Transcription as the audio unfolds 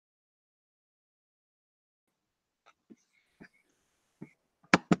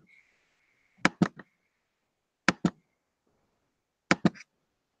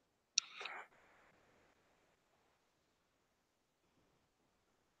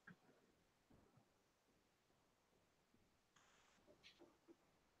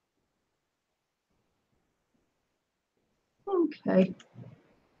Okay.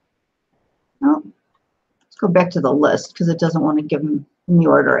 Oh, let's go back to the list because it doesn't want to give them in the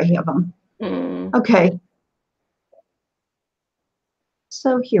order I have them. Okay.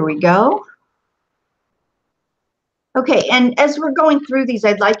 So here we go. Okay, and as we're going through these,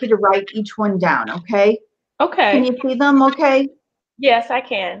 I'd like you to write each one down, okay? Okay. Can you see them okay? Yes, I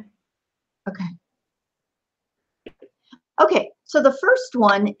can. Okay. Okay, so the first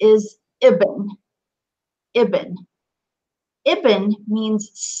one is Ibn. Ibn. Ibn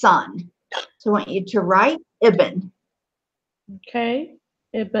means son. So I want you to write Ibn. Okay,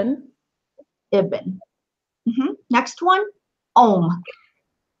 Ibn. Ibn. Next one, Om.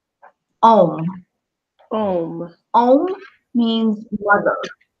 Om. Om means mother.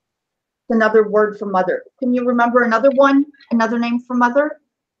 It's another word for mother. Can you remember another one, another name for mother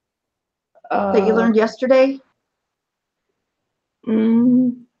that you learned yesterday? No.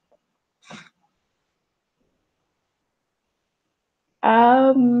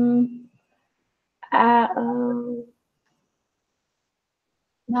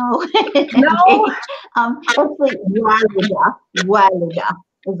 Okay. Hopefully, Walida. Walida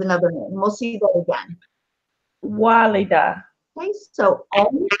is another name. We'll see that again. Walida. Okay, so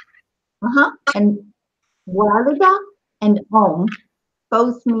and Walida and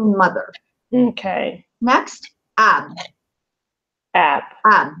both mean mother. Okay. Next, Ab. Ab.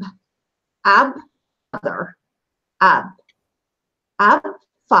 Ab. Ab, mother. Ab. Ab,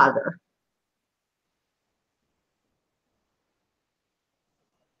 father.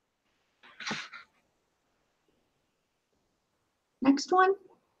 Next one,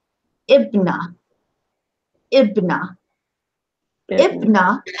 Ibna. Ibna.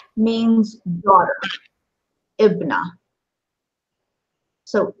 Ibna means daughter. Ibna.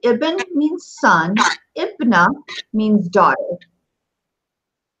 So Ibn means son. Ibna means daughter.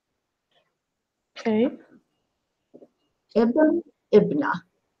 Okay. Ibn, Ibna.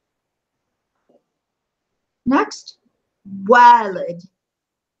 Next, Walid.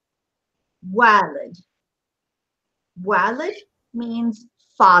 Walid. Walid means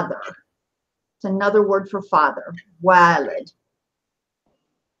father. It's another word for father. Walid.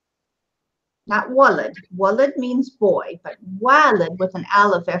 Not Walid. Walid means boy, but Walid with an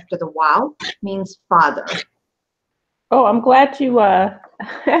aleph after the waw means father. Oh, I'm glad you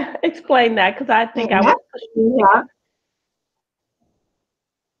explained that because I think I was.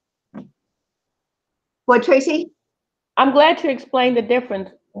 What, Tracy? I'm glad you explained the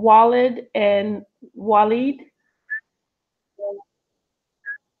difference. Walid and Walid.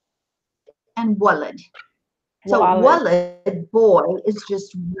 And Walid. So Walid, boy, is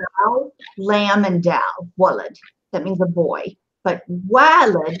just Waw, Lamb, and Dal. Walid. That means a boy. But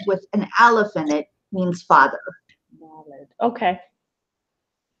Walid with an aleph in it means father. Walid. Okay.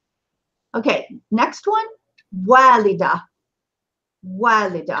 Okay, next one, Walida.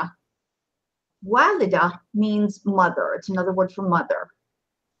 Walida. Walida means mother. It's another word for mother.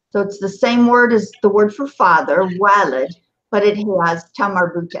 So it's the same word as the word for father, Walid, but it has ta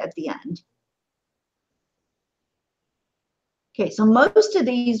marbuta at the end. Okay, so most of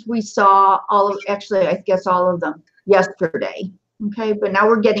these we saw actually, I guess all of them yesterday. Okay, but now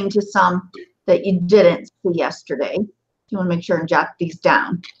we're getting to some that you didn't see yesterday. You want to make sure and jot these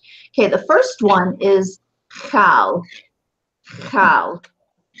down. Okay, the first one is khal. Khal.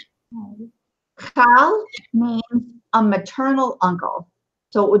 Khal means a maternal uncle.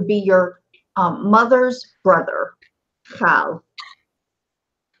 So it would be your mother's brother. Khal.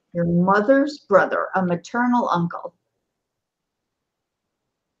 Your mother's brother, a maternal uncle.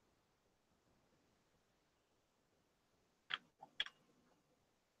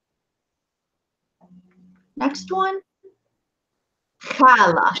 Next one,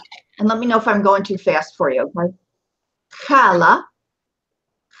 Khala. And let me know if I'm going too fast for you, okay? Khala.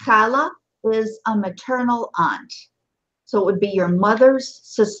 Khala is a maternal aunt. So it would be your mother's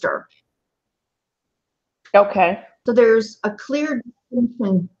sister. Okay. So there's a clear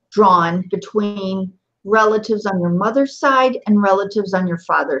distinction drawn between relatives on your mother's side and relatives on your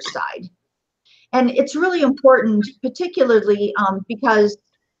father's side. And it's really important, particularly because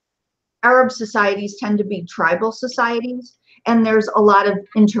Arab societies tend to be tribal societies, and there's a lot of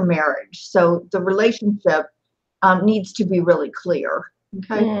intermarriage. So the relationship needs to be really clear,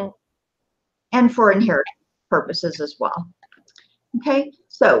 okay? And for inheritance purposes as well. Okay,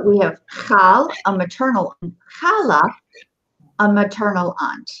 so we have khal, a maternal aunt, khala, a maternal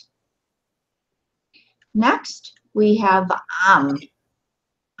aunt. Next, we have am.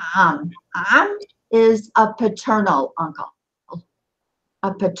 Am is a paternal uncle.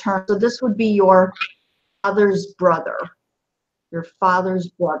 A paternal, so this would be your father's brother. Your father's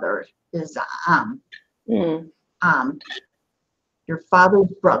brother is am. your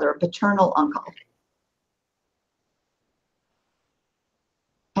father's brother, a paternal uncle.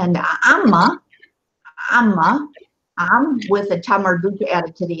 And amma with a tamarbuta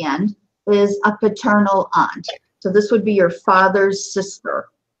added to the end, is a paternal aunt. So this would be your father's sister.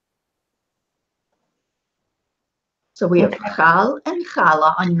 So we have khal and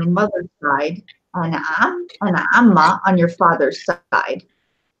khala on your mother's side, and amma on your father's side.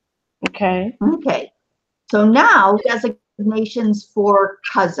 Okay. Okay. So now designations for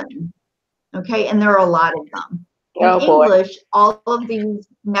cousin. Okay, and there are a lot of them. In English, all of these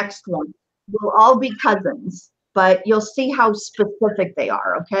next ones will all be cousins, but you'll see how specific they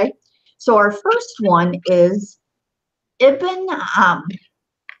are, okay? So our first one is Ibn Am.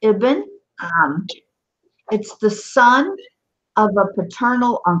 Ibn Am. It's the son of a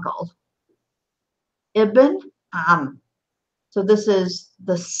paternal uncle. Ibn Am. So this is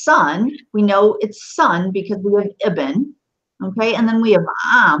the son. We know it's son because we have Ibn, okay? And then we have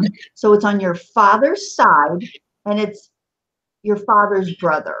Am. So it's on your father's side, and it's your father's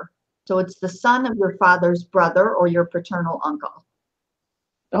brother. So it's the son of your father's brother or your paternal uncle.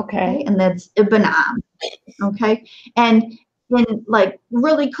 Okay. And that's Ibn Am. Okay. And in like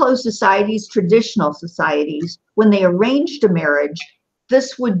really close societies, traditional societies, when they arranged a marriage,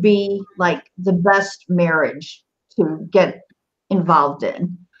 this would be like the best marriage to get involved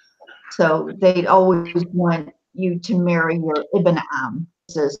in. So they'd always want you to marry your Ibn Am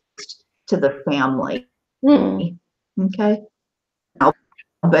to the family. Okay.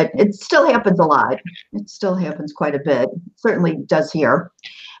 But it still happens a lot. It still happens quite a bit. It certainly does here.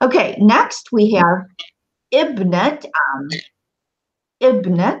 Okay, next we have Ibnat Am.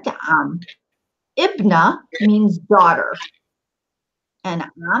 Ibnat Am. Ibna means daughter. And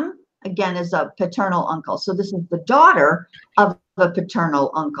Am, again, is a paternal uncle. So this is the daughter of a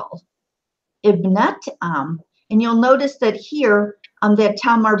paternal uncle. Ibnat Am. And you'll notice that here, that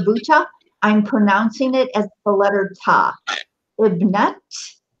ta marbuta, I'm pronouncing it as the letter ta. Ibnat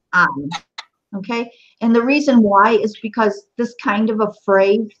Am. Okay, and the reason why is because this kind of a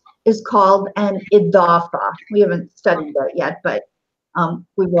phrase is called an idafa. We haven't studied that yet, but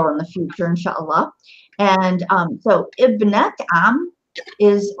we will in the future, inshallah. And so ibnat am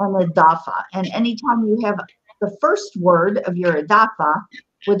is an idafa, and anytime you have the first word of your idafa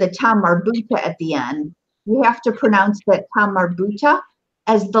with a ta marbuta at the end, you have to pronounce that ta marbuta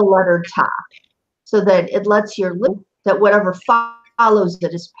as the letter ta, so that it lets your lip that whatever follows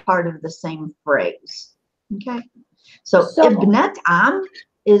it is part of the same phrase. Okay, so Ibnat Am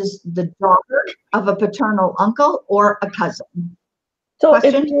is the daughter of a paternal uncle or a cousin. So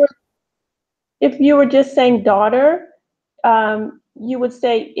if you were just saying daughter, you would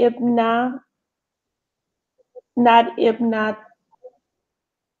say Ibna, not Ibnat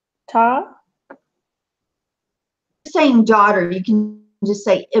Ta? Saying daughter, you can just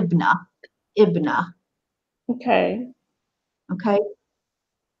say Ibna. Ibna. Okay. Okay.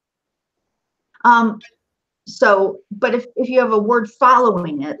 So, but if you have a word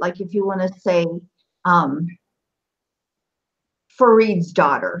following it, like if you want to say Farid's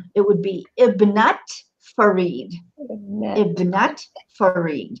daughter, it would be Ibnat Farid. Ibnat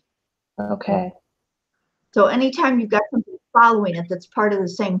Farid. Okay. So anytime you've got something following it that's part of the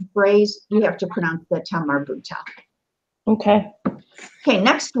same phrase, you have to pronounce the ta marbuta. Okay. Okay,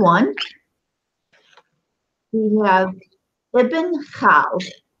 next one. We have Ibn Khal.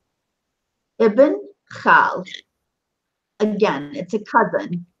 Ibn Khal. Again, it's a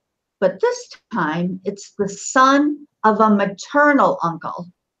cousin, but this time it's the son of a maternal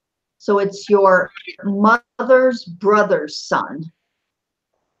uncle. So it's your mother's brother's son.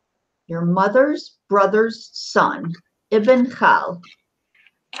 Your mother's brother's son, Ibn Khal.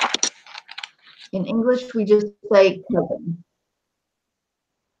 In English, we just say cousin.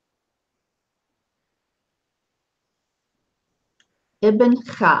 Ibn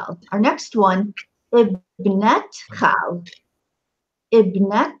Khal. Our next one, Ibnat Khal.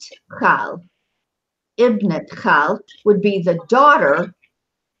 Ibnat Khal. Ibnat Khal would be the daughter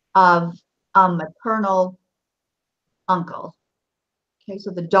of a maternal uncle. Okay,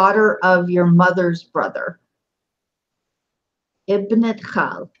 so the daughter of your mother's brother. Ibnat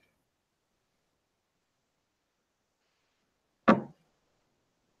Khal.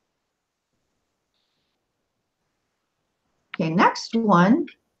 Okay, next one,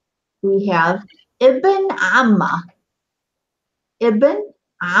 we have Ibn Amma. Ibn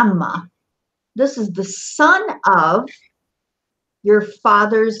Amma. This is the son of your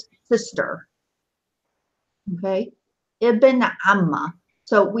father's sister. Okay, Ibn Amma.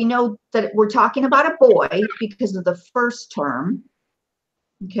 So we know that we're talking about a boy because of the first term,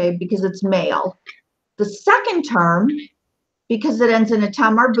 okay, because it's male. The second term, because it ends in a ta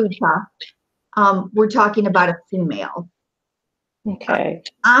marbuta, we're talking about a female. Okay.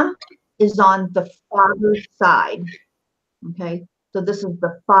 Am is on the father's side. Okay, so this is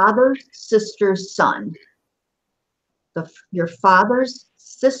the father's sister's son. Your father's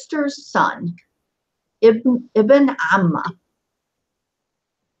sister's son. Ibn Amma.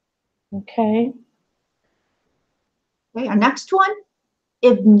 Okay. Okay, our next one,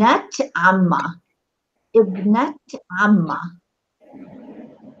 Ibnet Amma. Ibnet Amma.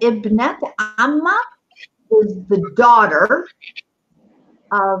 Ibnet Amma is the daughter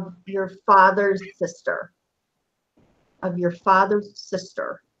of your father's sister. Of your father's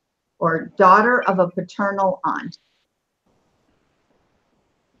sister, or daughter of a paternal aunt.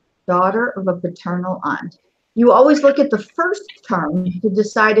 Daughter of a paternal aunt. You always look at the first term to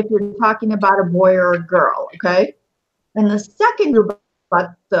decide if you're talking about a boy or a girl, okay? And the second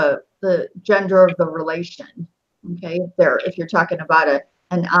about the gender of the relation, okay? If you're talking about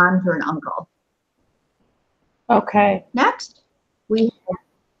an aunt or an uncle. Okay. Next, we have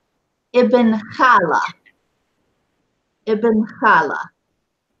Ibn Khala. Ibn Khala.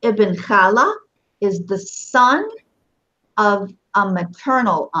 Ibn Khala is the son of a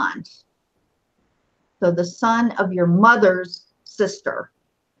maternal aunt. So the son of your mother's sister.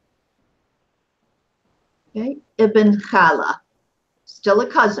 Okay, Ibn Khala, still a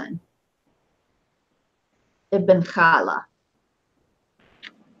cousin. Ibn Khala.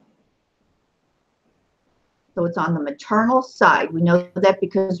 So it's on the maternal side. We know that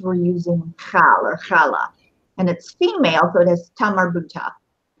because we're using khal or khala. And it's female, so it has ta marbuta.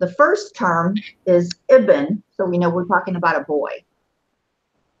 The first term is ibn, so we know we're talking about a boy.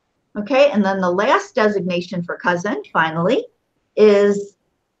 Okay, and then the last designation for cousin, finally, is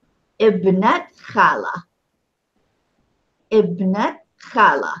ibnet khala. Ibnet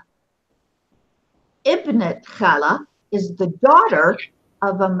khala. Ibnet khala is the daughter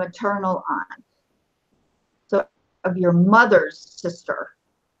of a maternal aunt. So of your mother's sister.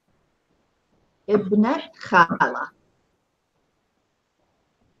 Ibnet khala.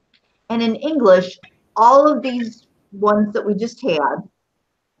 And in English, all of these ones that we just had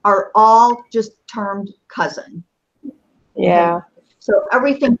are all just termed cousin. Yeah. Okay? So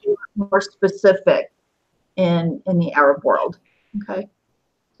everything is more specific in the Arab world. Okay.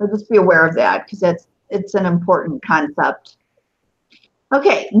 So just be aware of that because it's an important concept.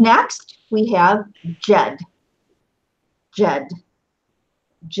 Okay, next we have Jed. Jed.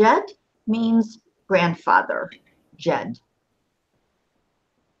 Jed means grandfather. Jed.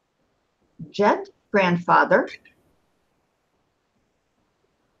 Jed, grandfather.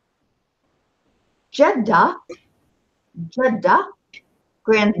 Jeddah, Jeddah,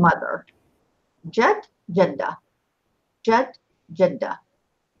 grandmother. Jed, Jeddah. Jed, Jeddah.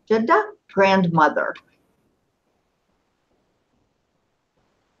 Jeddah, grandmother.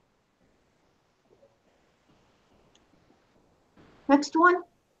 Next one,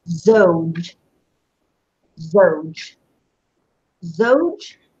 Zoj. Zoj.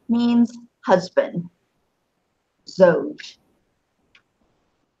 Zoj means husband. Zoj.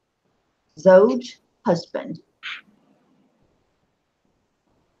 Zoj, husband.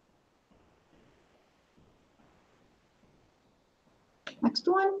 Next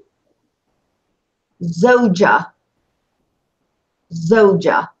one, Zoja.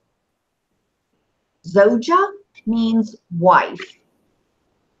 Zoja. Zoja means wife.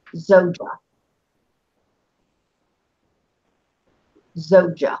 Zoja.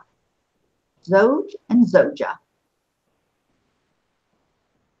 Zoja. Zoj and Zoja.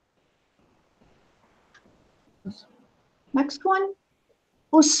 Next one,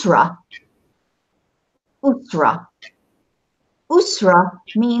 Usra. Usra. Usra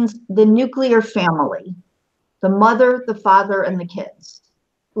means the nuclear family. The mother, the father, and the kids.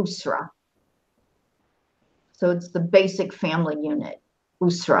 Usra. So it's the basic family unit.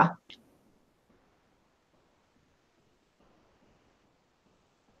 Usra.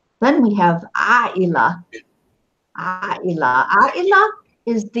 Then we have Aila. Aila. Aila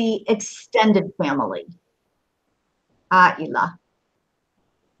is the extended family. Aila.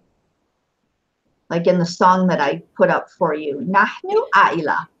 Like in the song that I put up for you. Nahnu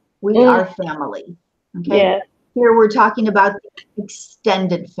Aila. We are family. Okay. Yeah. Here we're talking about the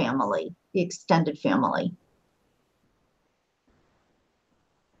extended family. The extended family.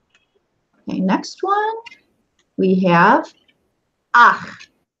 Okay, next one. We have Ach.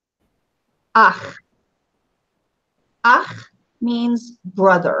 Ach. Ach means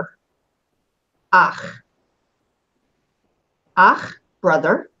brother. Ach. Ach,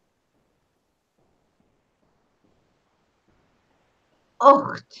 brother.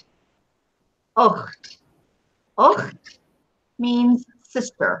 Ocht. Ocht. Ocht means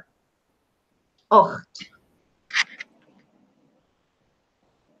sister. Ukht.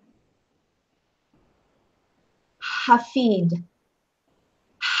 Hafid.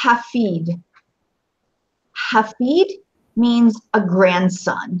 Hafid. Hafid means a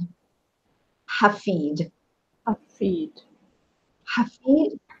grandson. Hafid. Hafid.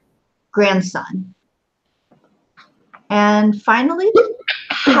 Hafid, grandson. And finally,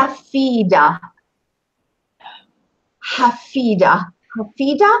 Hafida. Hafida.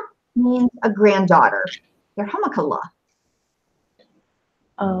 Hafida means a granddaughter. Yarhamakallah.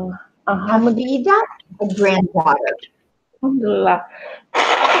 Hafida, a granddaughter. Alhamdulillah.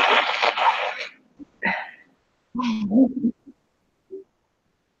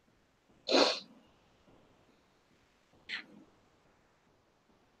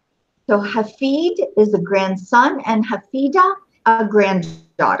 So Hafid is a grandson and Hafida, a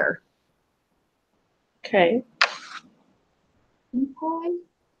granddaughter. Okay. Okay.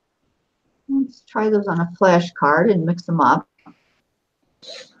 Let's try those on a flashcard and mix them up.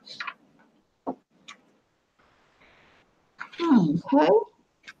 Okay.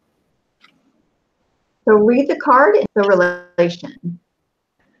 So read the card and the relation.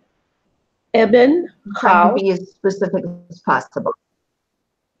 Ibn Trying Hal. to be as specific as possible.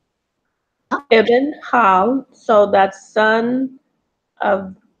 Ibn Hal, so that's son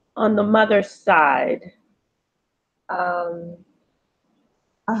of, on the mother's side. Son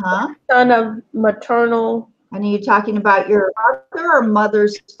of maternal. And are you talking about your father or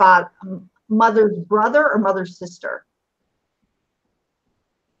mother's father, mother's brother or mother's sister?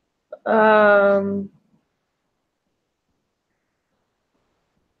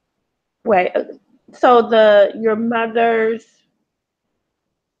 Wait, so your mother's,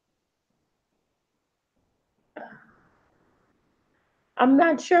 I'm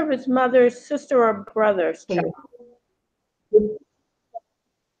not sure if it's mother's sister or brother's.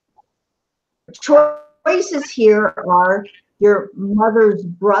 Choices here are your mother's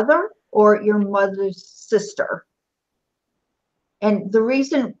brother or your mother's sister. And the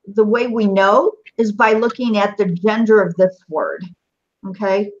reason, the way we know is by looking at the gender of this word.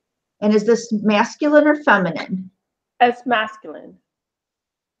 Okay. And is this masculine or feminine? It's masculine.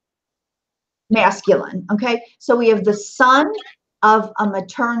 Masculine. Okay. So we have the son of a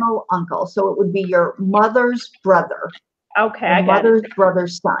maternal uncle. So it would be your mother's brother. Okay. Your I got mother's it.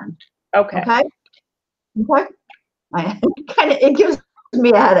 brother's son. Okay. Okay. Okay. It gives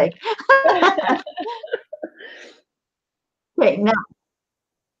me a headache. Okay. Now.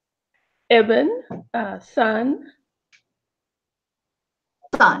 Ibn, son.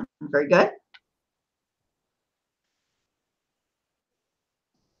 Son. Very good.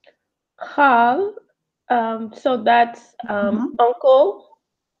 Hal, so that's uncle.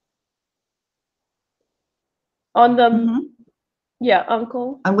 On the, yeah,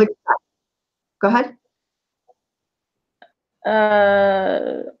 uncle. On which side? Go ahead.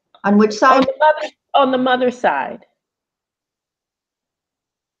 On which side? On the mother's side.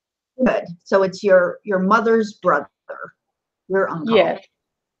 Good. So it's your mother's brother, your uncle. Yeah.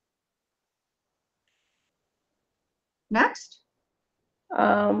 Next.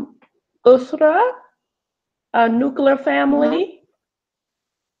 Usra, a nuclear family.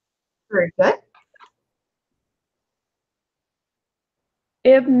 Very good.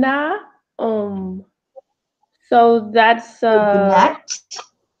 Ibna, so that's Ibnet,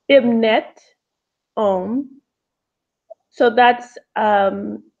 so that's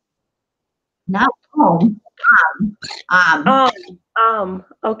not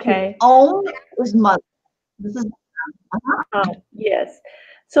okay. Is mother. This is yes.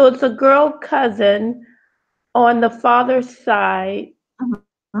 So it's a girl cousin on the father's side.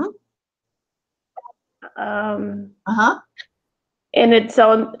 And it's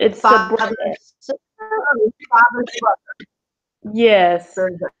father's sister or father's brother. Yes.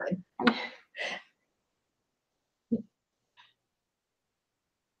 Very good.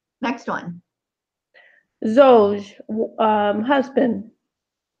 Next one. Zoj, husband.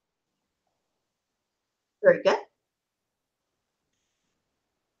 Very good.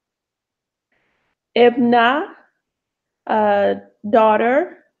 Ibna,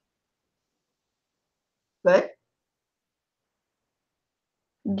 daughter. Good.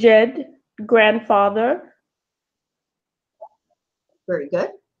 Jed, grandfather. Very good.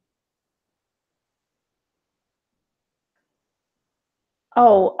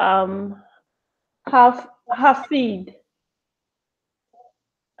 Oh, Hafid,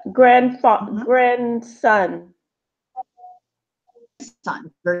 grandson.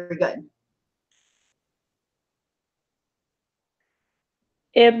 Son. Very good.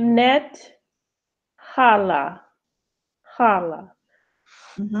 Ibnet, Hala. Hala.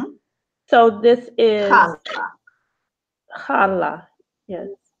 Mm-hmm. So this is Khala. Hala. Yes.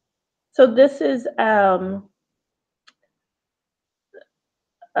 So this is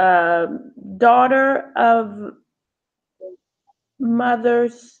daughter of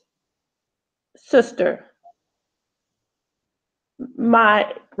mother's sister.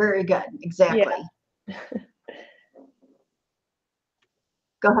 My Very good. yeah. Exactly.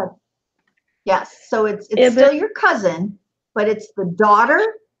 Go ahead. Yes. So it's Ibn. still your cousin, but it's the daughter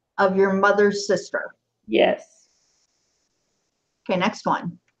of your mother's sister. Yes. Okay, next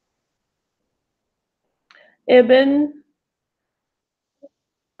one. Ibn.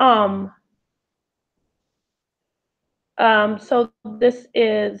 So this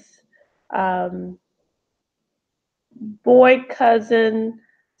is boy cousin,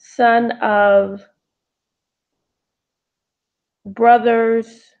 son of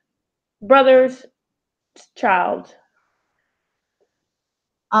brother's child.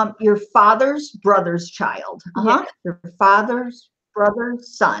 Your father's brother's child. Yes. Your father's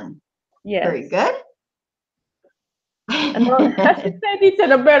brother's son. Yes. Very good. I should say these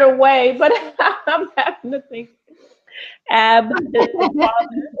in a better way, but I'm having to think. Ab is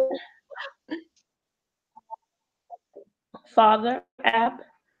father, Ab.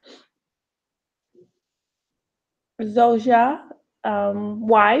 Zoja,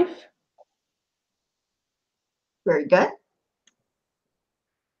 wife. Very good.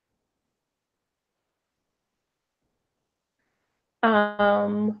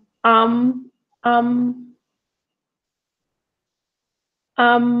 Um, um, um,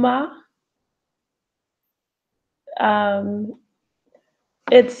 Amma.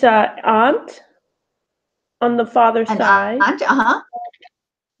 It's aunt on the father's An side. aunt.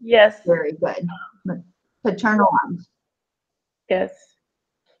 Yes. Very good. Paternal aunt. Yes.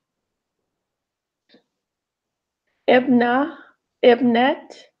 Ibna,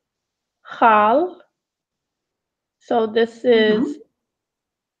 Ibnet, Khal. So this is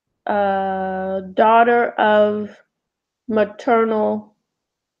daughter of maternal.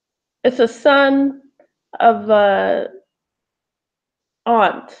 It's a son of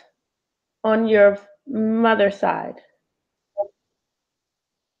aunt on your mother's side.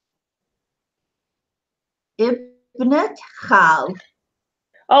 Ibnet Khal.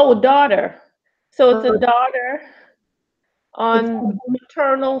 Oh, daughter. So it's a So daughter on it's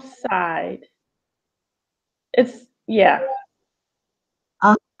maternal side. It's yeah,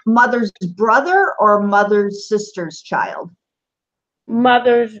 mother's brother or mother's sister's child.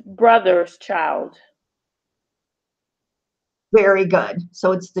 mother's brother's child. Very good.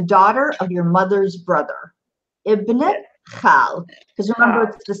 So it's the daughter of your mother's brother. Ibnet Yes. Khal. Because remember,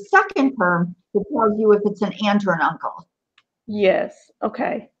 Khal. it's the second term that tells you if it's an aunt or an uncle. Yes.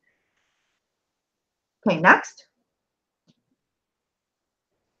 Okay. Okay, next.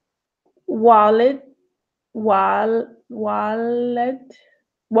 Walid, Walid,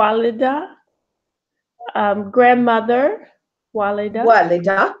 Walida, grandmother, Walida.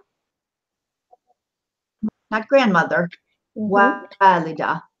 Walida. Not grandmother. Mm-hmm.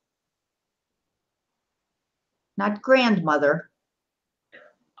 Walida. Not grandmother.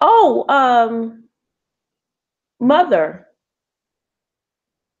 Oh, mother.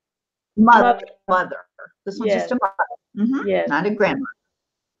 Mother. This one's Yes. just a mother. Yes. Not a grandmother.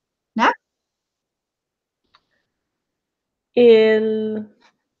 Next. Il,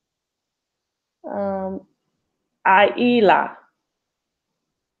 Aila.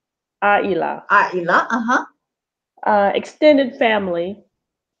 Aila. Aila. Extended family.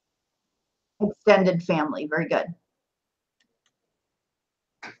 Extended family. Very good.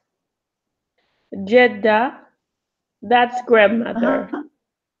 Jeddah. That's grandmother.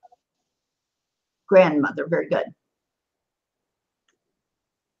 Grandmother. Very good.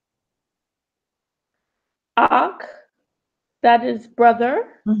 Ak. That is brother.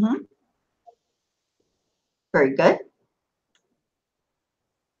 Very good.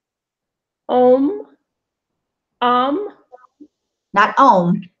 Om. Not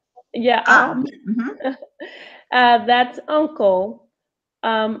Om. Yeah. That's uncle.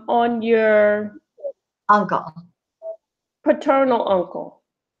 On your Uncle. paternal uncle.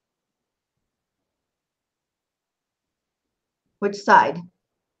 Which side?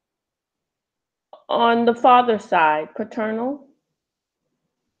 On the father's side, paternal.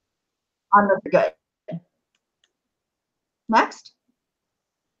 On the good. Next.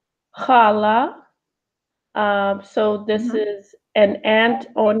 Khala. So this is an aunt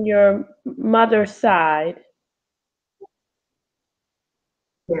on your mother's side.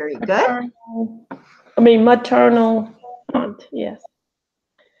 Very good. Maternal aunt, yes.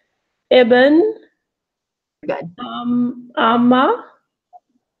 Ibn. good. Amma.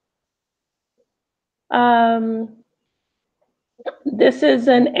 This is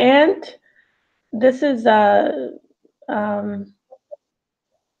an aunt. This is a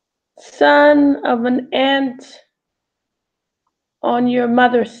son of an aunt on your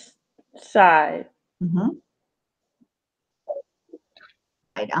mother's side. Mm-hmm.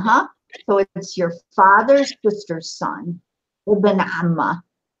 Right, So it's your father's sister's son. Ibn Amma.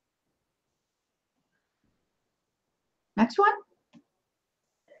 Next one.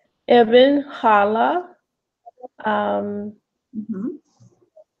 Ibn Khala.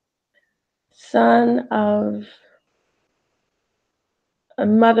 Son of a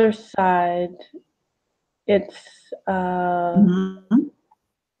mother's side. It's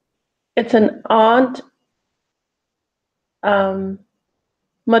it's an aunt,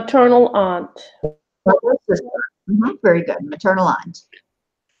 maternal aunt. Very good, maternal aunt.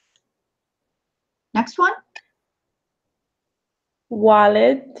 Next one.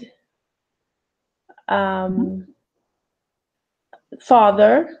 Walid,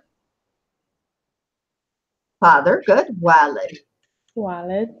 father. Father, good. Walid.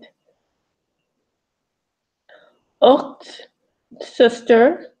 Walid. Ukht,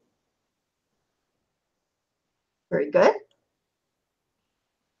 sister. Very good.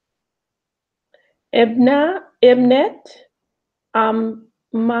 Ibna, Ibnet, Amna.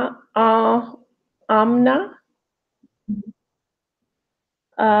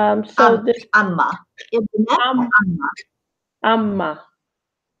 This Amma. Ibnet, Amma.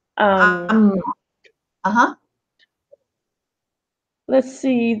 Amma. Let's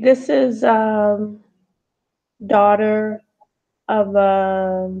see. This is daughter of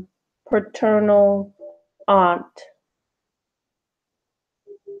a paternal aunt.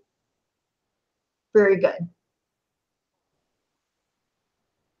 Very good.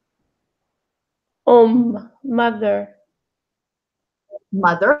 Mother.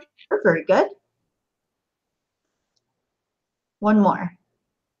 Mother, very good. One more.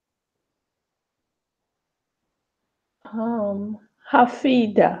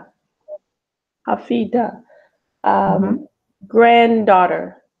 Hafida.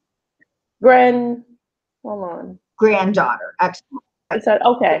 Granddaughter. Hold on. Granddaughter. Excellent. Is that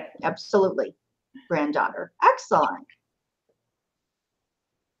okay? Absolutely. Granddaughter. Excellent.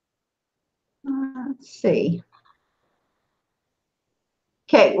 Let's see.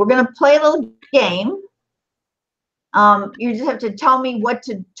 Okay, we're going to play a little game. You just have to tell me what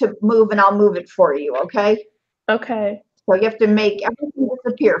to move, and I'll move it for you, okay? Okay. So you have to make everything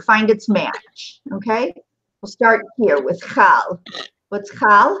disappear, find its match, okay? We'll start here with Khal. What's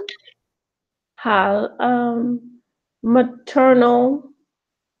Khal? Khal, maternal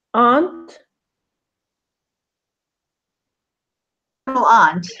aunt. Maternal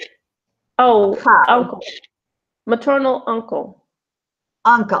aunt. Oh, Khal. uncle. Maternal uncle.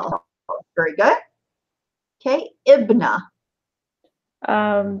 Uncle. Very good. Okay, Ibna.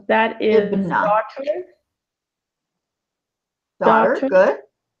 That is Ibna. daughter. Daughter, good.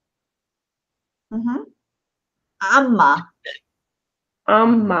 Amma.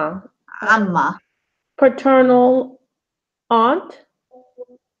 Amma. Paternal aunt.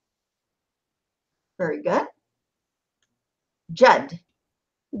 Very good. Jed.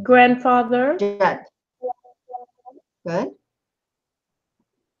 Grandfather. Jed. Good.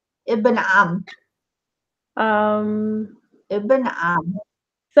 Ibn Ibn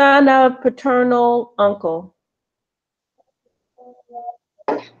Son of paternal uncle.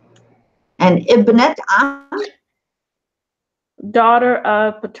 And Ibnet Daughter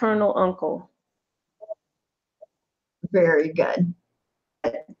of paternal uncle. Very good.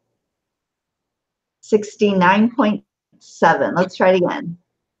 69.7. Let's try it again.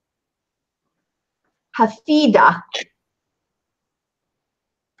 Hafida.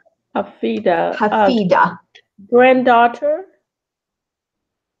 Hafida. Granddaughter.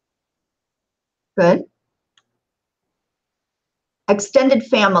 Good. Extended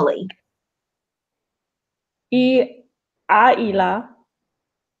family. Aila.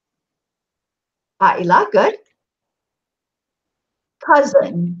 Aila, good.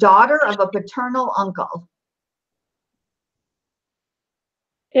 Cousin, daughter of a paternal uncle.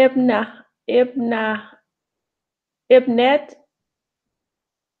 Ibnet.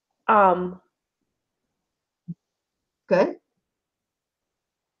 Good.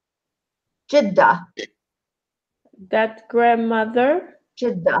 Jidda. That's grandmother.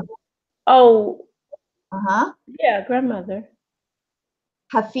 Jidda. Oh. Uh-huh. Yeah, grandmother.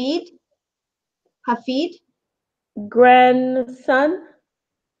 Hafid. Grandson.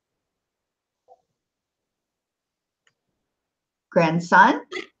 Grandson.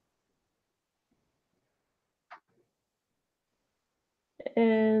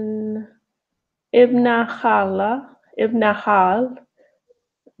 And Ibn Khal,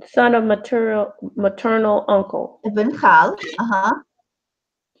 son of maternal uncle. Ibn Khal.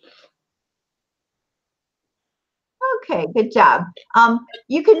 Okay, good job.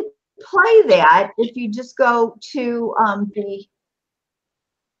 You can play that if you just go to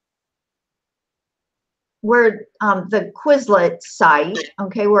the Quizlet site,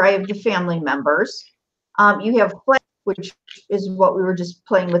 okay, where I have the family members. You have play, which is what we were just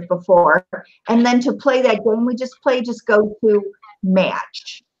playing with before. And then to play that game we just played, just go to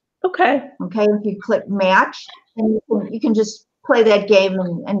match. Okay. Okay, if you click match, and you can just play that game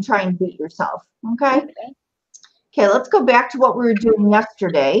and try and beat yourself. Okay? Okay, let's go back to what we were doing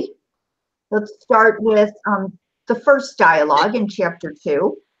yesterday. Let's start with the first dialogue in chapter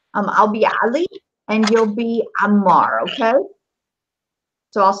 2. I'll be Ali and you'll be Ammar, okay?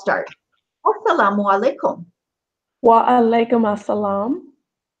 So I'll start. Assalamu alaikum. Wa alaikum assalam.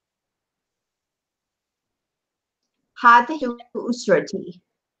 هذه أسرتي.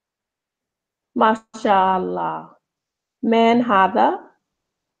 MashaAllah. Man hada.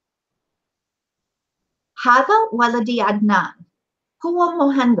 هذا ولدي عدنان. هو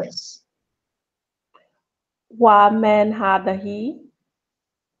مهندس. Wa man hada he.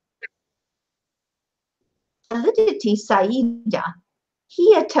 والدتي سعيدة.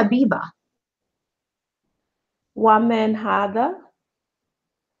 هي طبيبة. Wa man hada.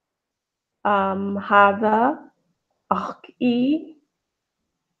 Hada akhi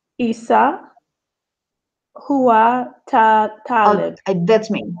Isa. Huwa talib. That's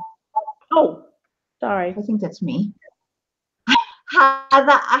me. Oh, sorry. I think that's me.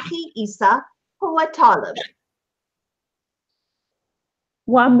 هذا أخي إيسا هو طالب.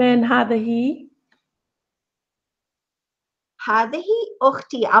 Wa man hada he. هذه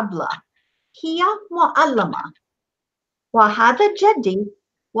أختي عبلة. هي معلمة. وهذا جدي.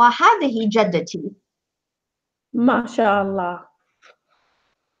 وهذه جدتي. MashaAllah.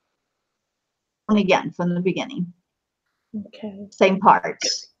 And again from the beginning. Okay. Same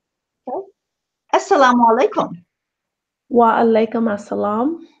parts. Okay. Assalamu alaikum. Wa alaikum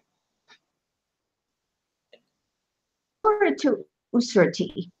assalam. To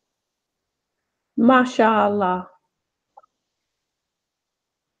usrati. MashaAllah.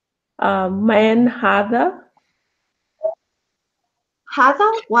 Man hada. هذا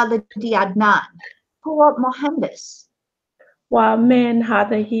والدي عدنان. هو مهندس. ومن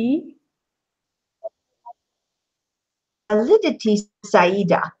هذا هي؟ والدتي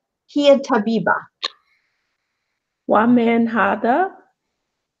سعيدة. هي طبيبة. ومن هذا؟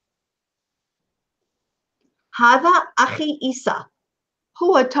 هذا أخي إيسا.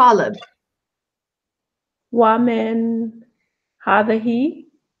 هو طالب. ومن هذا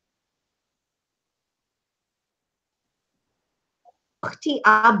هي؟ أختي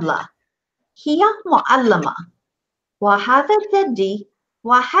عبلة. هي معلمة. وهذا جدي.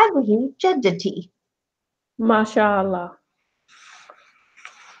 وهذه جدتي. MashaAllah.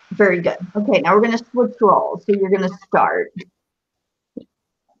 Very good. Okay, now we're going to switch roles. So you're going to start.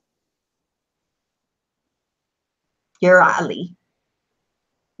 You're Ali.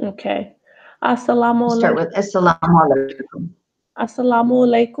 Okay. Assalamu alaikum. Start with Assalamu alaikum. Assalamu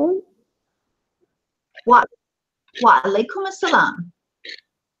alaikum. Wa alaikum assalam.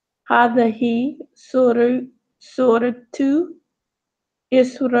 هذه سورة إسرتي.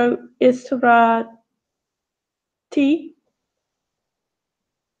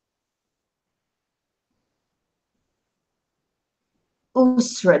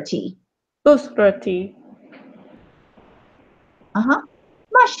 أسرتي. أسرتي. ما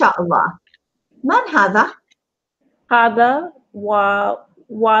شاء الله. من هذا؟ هذا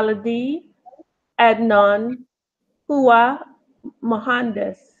والدي عدنان هو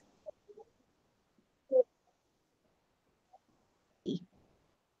مهندس.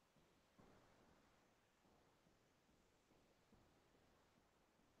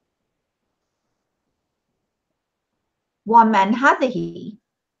 ومن هذه؟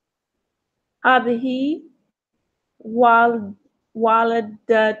 هذه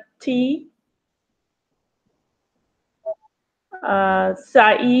والدتي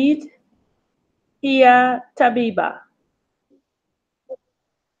سعيد هي طبيبة.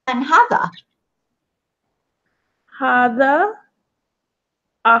 من هذا؟ هذا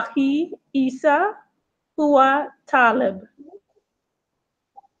أخي إيسا هو طالب.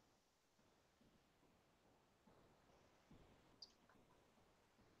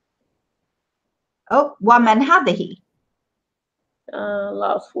 Oh, ومن هذه?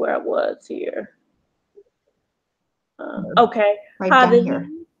 Lost where I was here. Okay. Right down here.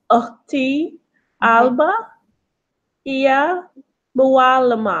 أختي ألبا هي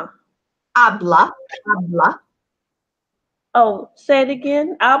Mualima. Habla. Habla. Oh, say it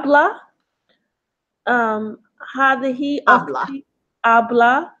again. Habla. هذه Habla. أختي.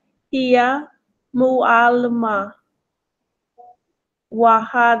 habla هي معلمة.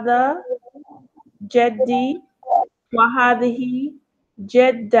 وهذا جدي. وهذه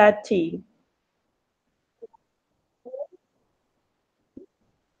جدتي.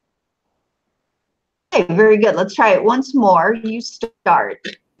 Okay, very good. Let's try it once more. You start.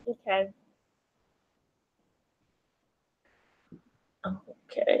 Okay.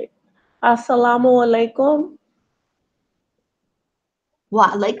 Okay. Assalamu alaikum.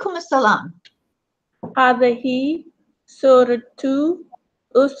 Wa alaikum assalam. هذه سورة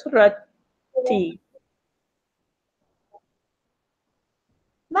أسرتي.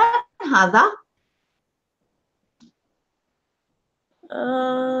 Man hada.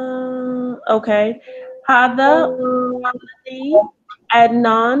 Okay. هذا ولدي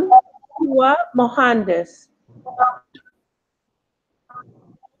عدنان هو مهندس.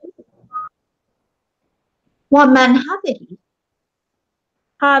 Wa man hadihi.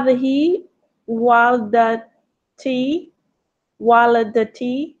 هذه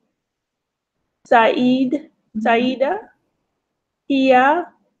والدتي سعيدة هي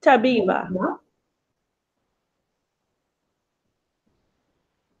طبيبة.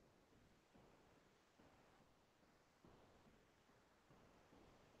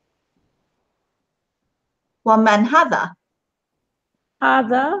 Wa man hada.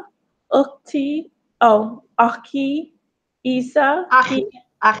 هذا أخي إيسا. Akhi.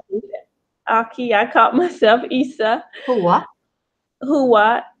 Akhi. أخي, I caught myself. إيسا Huwa.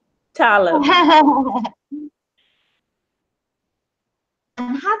 هو طالب.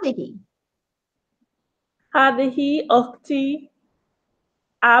 Man hadihi. هذه أختي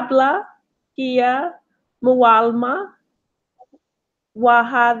أبلة هي معلمة.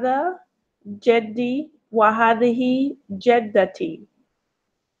 وهذا جدي. وهذه جدتي.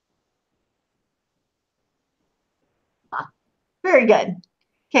 Very good.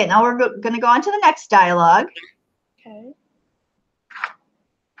 Okay, now we're going to go on to the next dialogue. Okay.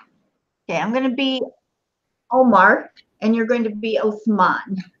 Okay, I'm going to be Omar, and you're going to be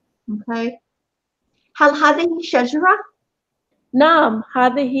Uthman. Okay. هل هذه شجرة؟ نعم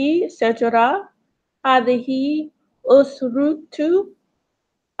هذه شجرة. هذه أسرة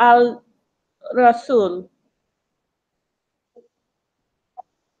الرسول.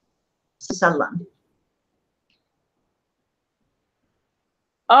 سلام.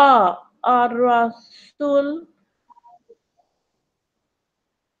 الرسول.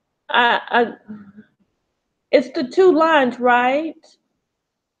 It's the two lines, right?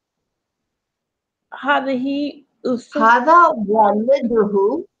 هذه هذا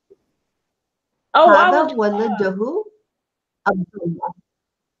والده. هذا والده Abdullah.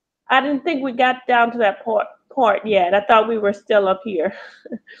 I didn't think we got down to that part yet. I thought we were still up here.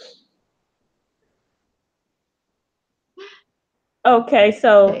 Okay,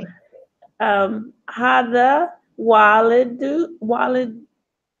 so هذا والده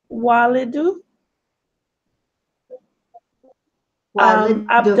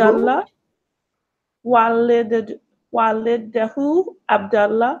Abdullah. والده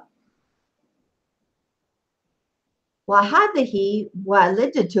Abdullah. وهذه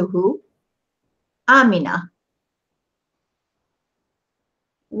والدته آمنة.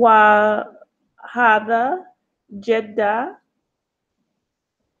 وهذا جده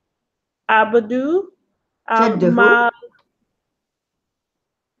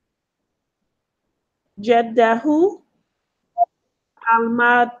جده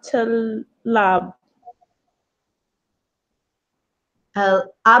المطلب.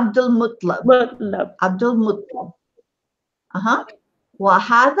 عبد المطلب. عبد المطلب.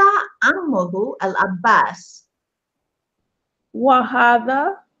 وهذا عمه العباس.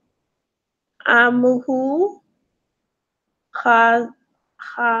 وهذا عمه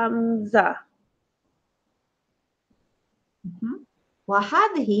حمزة.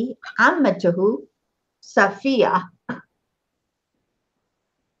 وهذه عمته صفية.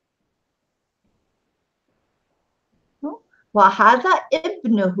 وهذا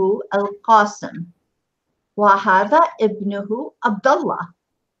ابنه القاسم. وهذا ابنه عبد الله.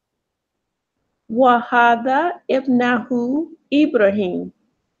 وهذا ابنه إبراهيم.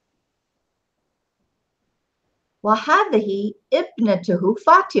 وهذه ابنته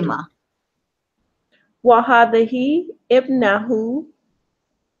فاطمة. وهذه ابنه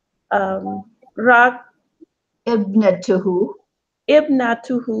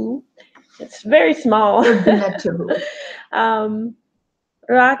ابنته. It's very small. ابنته.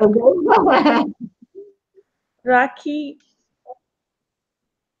 Raki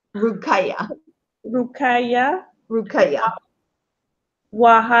Rukaya. Rukaya. Rukaya.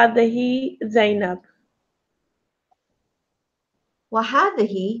 وهذه زينب.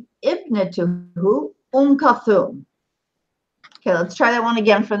 وهذه ابنته Kulthum. Okay, let's try that one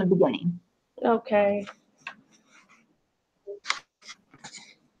again from the beginning. Okay.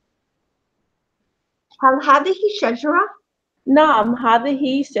 هل هذه شجرة؟ نعم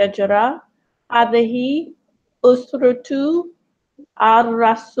هذه شجرة. هذه أسرة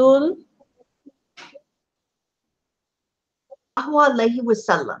الرسول الله عليه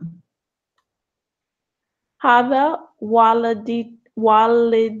وسلم. هذا والدي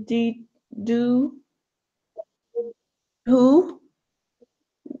هو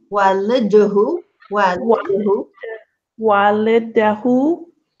والده والده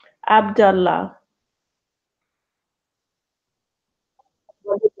عبد الله.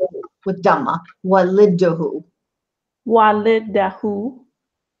 والدمى والده والده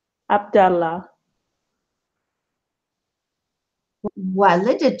عبد الله.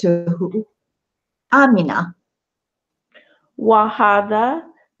 والدته آمنة.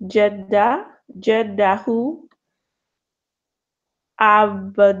 وهذا جده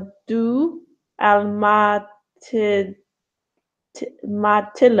عبد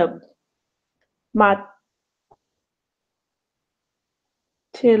المطلب.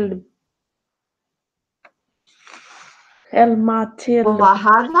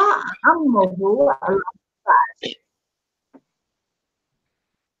 وهذا عمه العباس.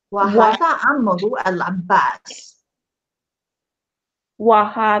 وهذا عمه العباس.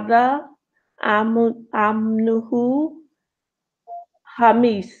 وهذا عمه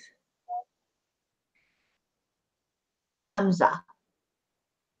حميس. حمزة.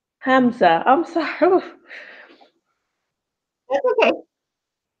 I'm sorry. That's okay.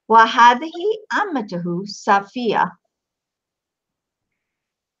 وهذه عمته صفية.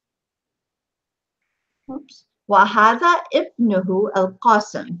 وهذا ابنه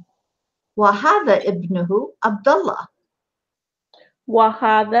القاسم. وهذا ابنه عبد الله.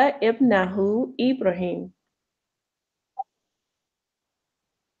 وهذا ابنه إبراهيم.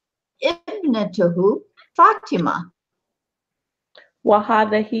 ابنته فاطمة.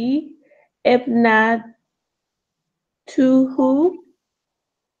 وهذه ابنته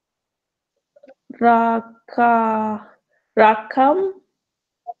رقم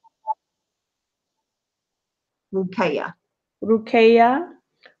ركية.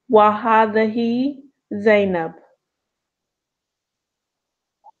 وهذه زينب.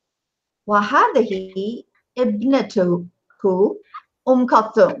 وهذه ابنته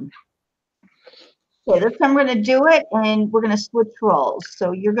Kulthum. Okay, this time we're going to do it and we're going to switch roles.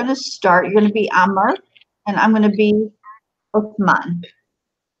 So you're going to start, you're going to be Amr and I'm going to be Uthman.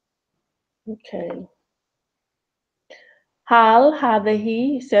 Okay. هل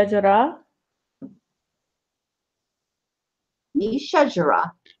هذه شجرة؟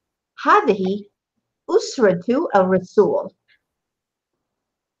 شجرة. هذه أسرة الرسول.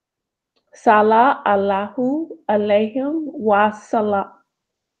 صلى الله عليهم وسلم.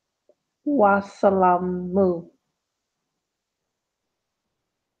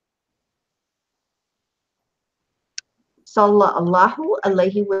 صلى الله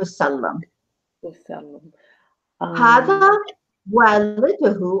عليه وسلم. هذا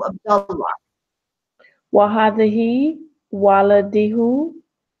والده عبد الله. وهذه والده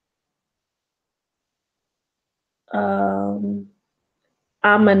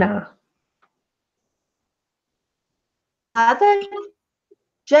آمنة. هذا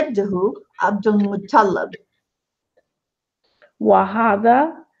جده عبد المطلب.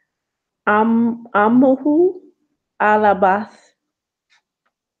 وهذا عمه العباس.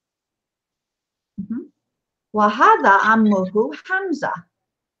 وهذا عمه حمزة.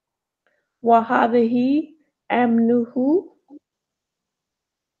 وهذه ابنه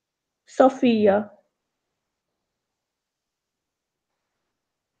صفية.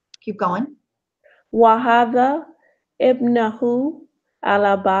 Keep going. وهذا ابنه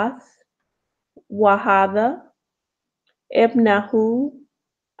العباس. وهذا ابنه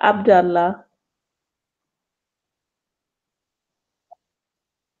عبد الله.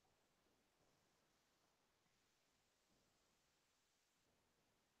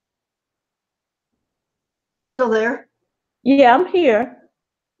 Still there? Yeah, I'm here.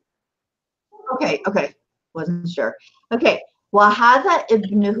 Okay. Wasn't sure. Okay. وهذا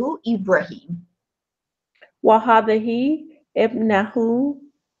ابنه إبراهيم. وهذه ابنه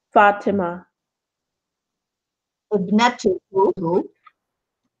فاطمة. ابنته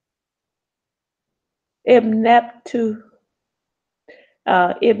وهذه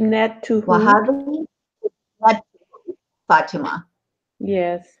ابنته فاطمة.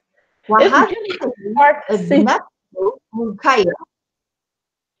 Yes. وهذه hard to see. ابنة رقية.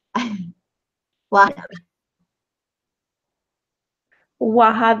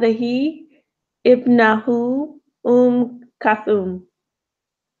 وهذه ابنه كلثوم.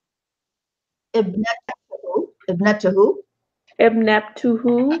 ابنته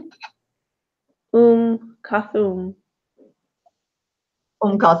كلثوم.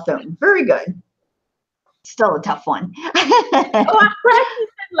 كلثوم. Very good. Still a tough one. I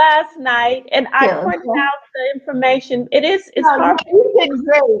practiced it last night and I printed out the information. It's hard. You did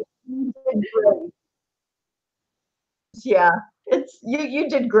great. You did great. Yeah, you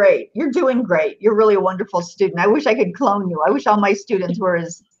did great. You're doing great. You're really a wonderful student. I wish I could clone you. I wish all my students were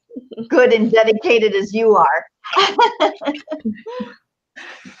as good and dedicated as you are.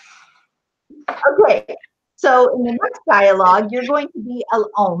 Okay, so in the next dialogue, you're going to be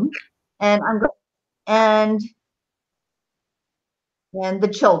al-om, and I'm going and the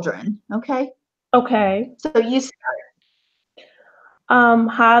children. Okay. Okay. So you start.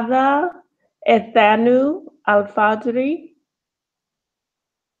 هذا الثاني الفجر.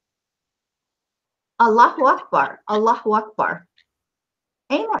 Allahu Akbar. Allahu Akbar.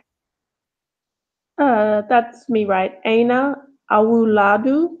 Aina. That's me, right? Aina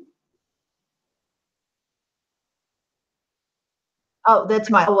awuladu. Oh, that's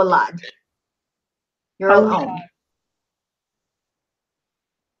my awalad. You're al-om.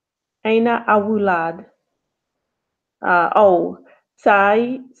 Aina awulad.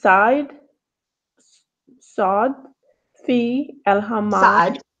 Saad fi el-hammam.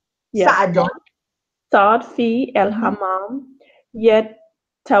 Saad. Yes. Saad fi el-hammam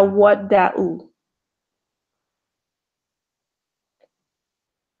yatawadda'u.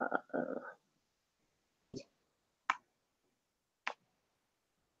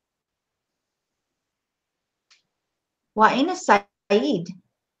 Wa aina Saeed?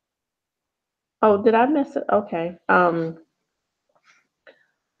 Oh, did I miss it? Okay.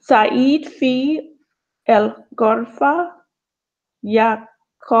 Saeed fi el-ghurfa yatkaru.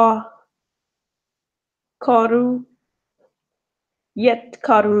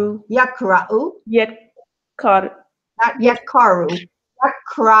 Yakra'u. Not yakaru.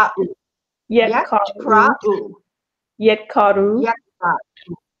 Yakra'u.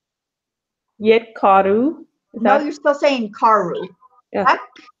 Yetkaru. No, you're still saying karu. Yeah.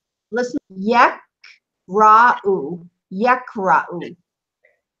 Listen. Yakra'u. Yakra'u.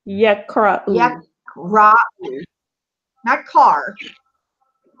 Yakra'u. Not car.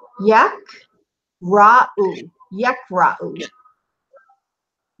 Yakra'u. Yakra'u.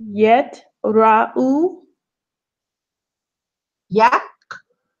 Yetra'u. Yak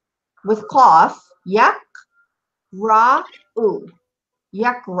with cough. Yakra'u.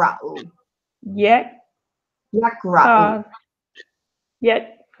 Yakra'u. Yakra'u.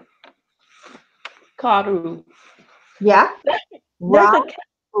 Yetkaru.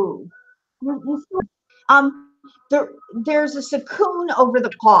 Yakra'u. There's a sukoon over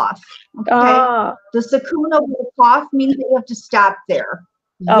the cough. Okay. The sukoon over the cough means that you have to stop there.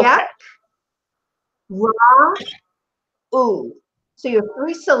 Okay. Yakra'u. So you have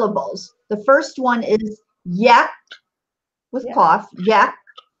 3 syllables. The first one is yak with cough, yak,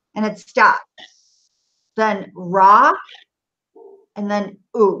 and it stops. Then ra, and then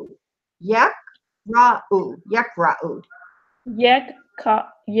u. Yakra'u. Yakra'u.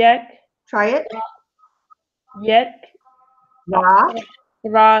 Try it.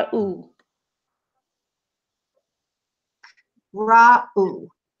 Ra'u. Ra'u.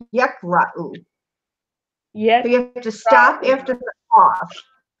 Yakra'u. So you have to stop after the cough.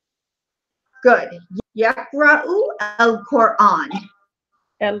 Good. Yakra'u al-Quran.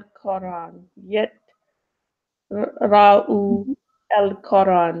 El-Quran. Ra'u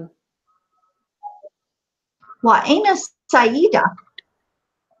el-Quran. Wa aina Saida?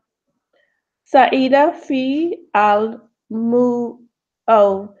 Saida fi musalla.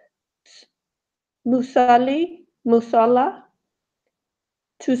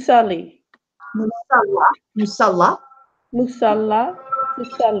 Tusalli. Musalla.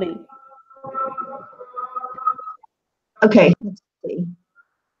 Tusalli. Okay, let's see.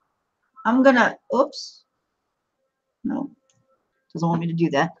 I'm gonna, oops. No, doesn't want me to do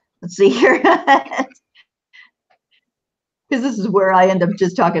that. Let's see here. Because this is where I end up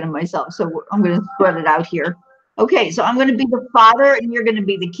just talking to myself. So I'm going to spread it out here. Okay, so I'm going to be the father and you're going to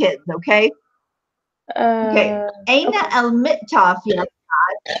be the kids, okay? Okay. Aina al-mittaf ya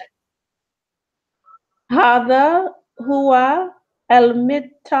Saad? هذا هو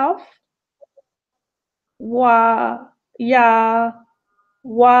المتف ويا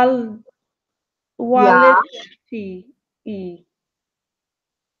والدتي.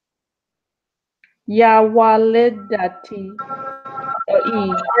 Ya walidati. E.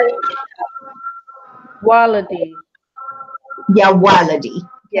 Walidi. Ya waladi.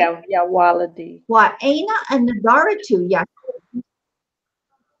 Okay. Ya walidi. Wa aina an-nadaratu ya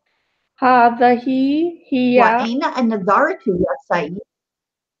Hadahi wa hiya. aina an-nadaratu ya Said?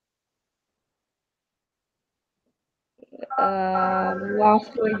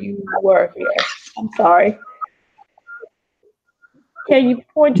 Lost where you were here. I'm sorry. Can you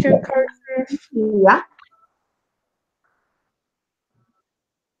point your cursor? Yeah.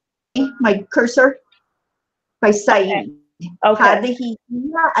 My cursor by Said. Okay. هذه هي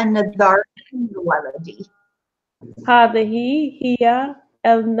النظارة لولدي. هذه هي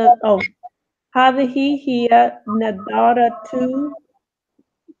هذه هي نظارة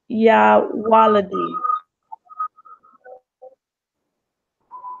يا ولدي.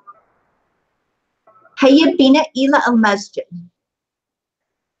 هيا بنا إلى المسجد.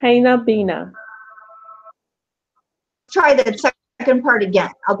 هينا بنا. Try that second part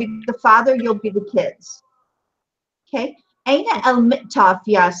again. I'll be the father, you'll be the kids. Okay. أين المئتاف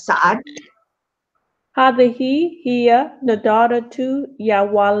يا سعد؟ هذه هي نظارة يا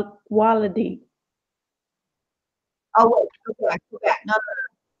ولدي. Oh wait, go back. No.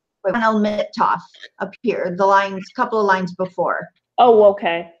 Wait, المئتاف up here. The lines, couple of lines before. Oh,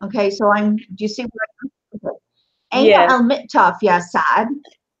 okay. Okay, so do you see where I'm? أين Yes. المئتاف يا سعد؟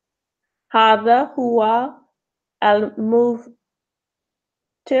 هذا هو المفتف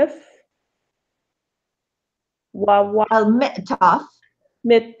المئتاف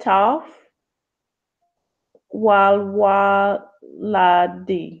متاف والولدي.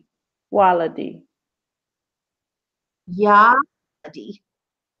 ولدي. يا ولدي.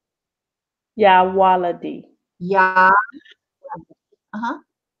 يا ولدي. يا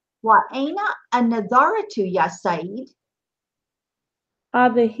وأين النظارة يا سعيد؟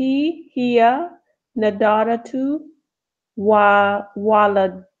 هذه هي نظارة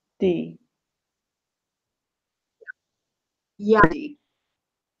ولدي. يا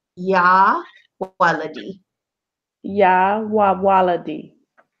ولدي. يا ولدي.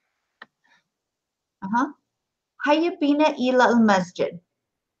 هيا بنا إلى المسجد.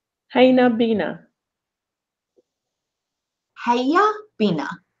 هينا بنا. هيا بنا.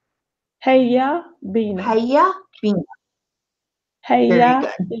 هيا بنا. هيا بنا. هيا Very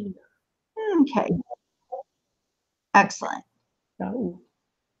good. بنا. Okay. Excellent.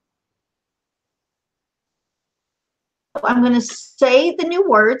 I'm going to say the new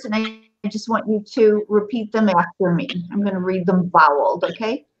words and I just want you to repeat them after me. I'm going to read them voweled,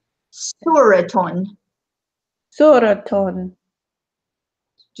 okay? Suraton. Suraton.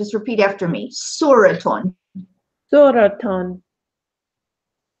 Just repeat after me. Suraton. Suraton.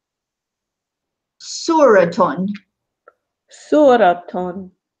 Suraton.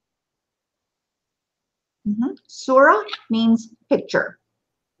 Suraton. Surah means picture.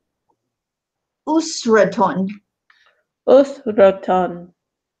 Usraton. Usraton.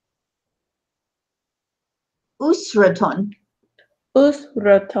 Usraton.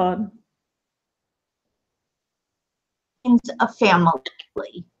 Usraton. Means a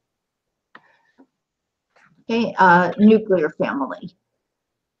family. Okay, nuclear family.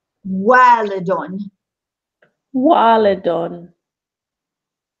 Walidon. Walidon.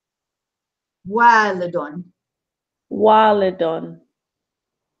 Walidon. Walidon.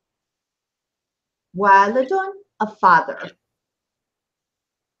 Walidon, a father.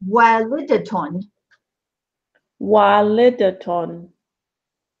 Walidaton. Walidaton.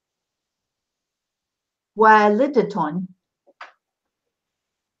 Walidaton.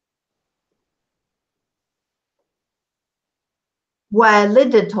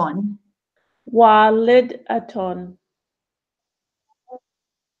 Walidaton. Walidaton.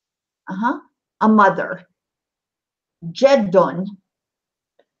 A mother. Jeddon.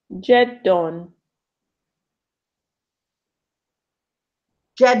 Jeddon.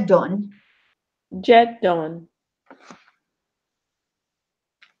 Jeddon. Jeddon.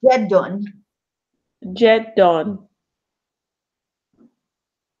 Jeddon. Jeddon.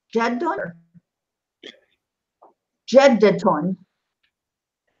 Jeddon. Jeddaton.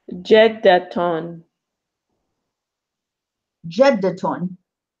 Jeddaton. Jeddaton.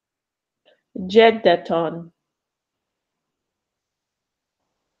 Jeddaton.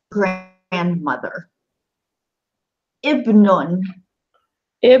 Grandmother. Ibnun.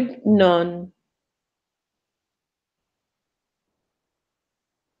 Ibnun.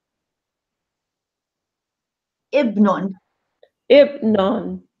 Ibnun.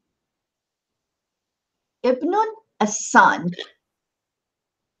 Ibnun. Ibnun, a son.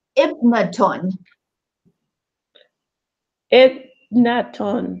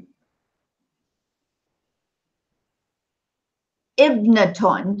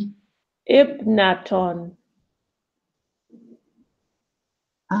 Ibnaton. Ibnaton.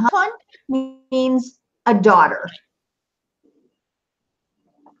 Ton means a daughter.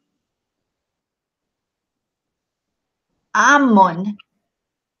 Ammon.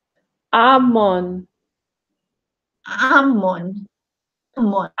 Ammon. Ammon.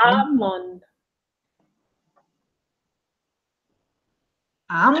 Ammon. Ammon.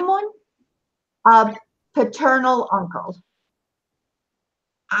 Ammon, a paternal uncle.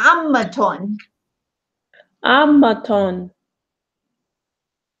 Ammaton. Ammaton.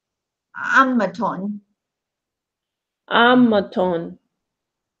 Ammaton. Ammaton.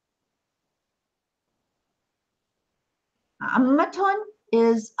 Ammaton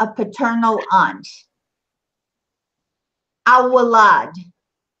is a paternal aunt. Awalad.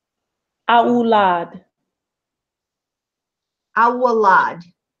 Awlad. Awalad.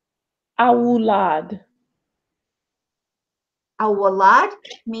 Awlad. Awalad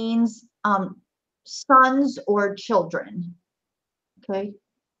means sons or children. Okay.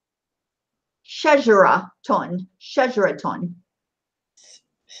 Shejaraton. Shejaraton.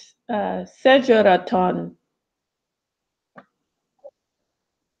 Sejaraton.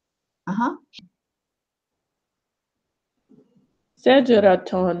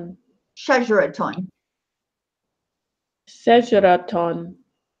 Sejaraton. Shejaraton. Sejaraton.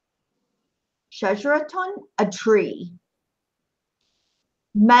 Shejaraton, a tree.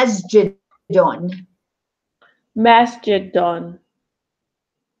 Masjidon. Masjidon.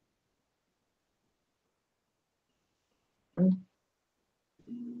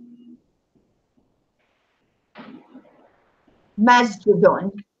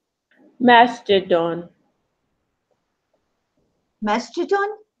 Masjidon. Masjidon. Masjidon,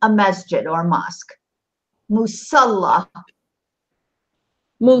 a masjid or mosque. Musalla.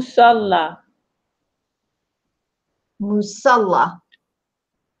 Musalla. Musalla.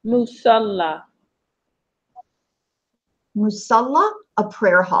 Musalla. Musalla, a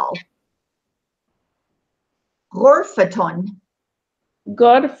prayer hall. Ghurfaton.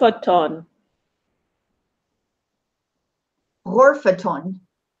 Gorfaton. Ghurfaton.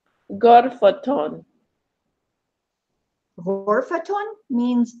 Gorfaton. Ghurfaton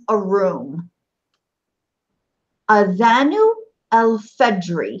means a room. Adhanu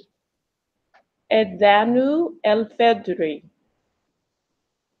al-Fajri. Adhanu al-Fajri.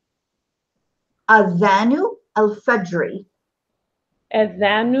 Adhanu al-Fajri.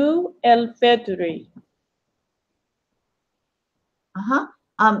 Adhanu al-Fajri.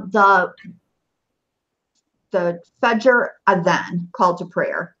 The Fajr Adhan, call to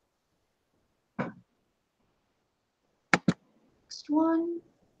prayer. Next one.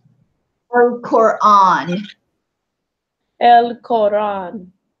 Al-Quran.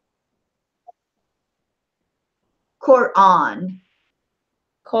 Al-Quran. Quran.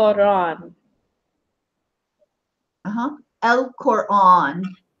 Quran. Al-Quran.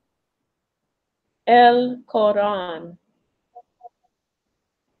 Al-Quran.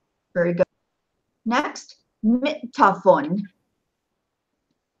 Very good. Next, Mittafun.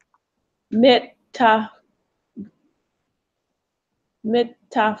 Mittafon.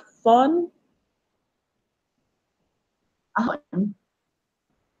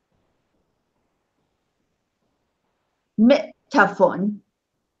 Mittafun.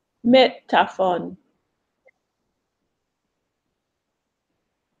 Mittafon.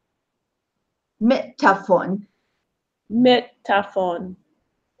 Mittafun. Mittafon.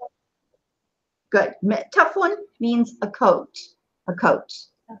 Good. Mittafun means a coat. A coat.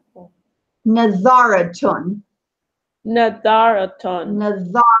 Nazaratun. Nadaraton.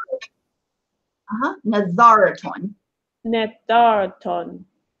 Nazaratun. Nadaraton.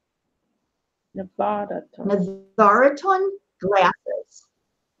 Nabaraton. Nazaratun, glasses.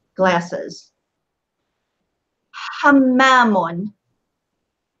 Glasses. Hammamun.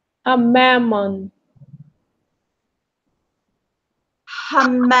 Hammamun.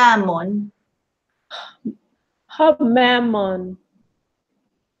 Hammamun. Hammamun.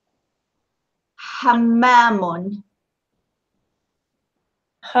 Hammamun.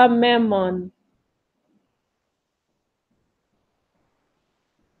 Hammamun.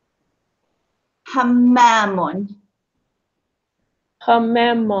 Hammamun.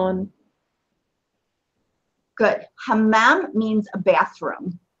 Hammamun. Good. Hammam means a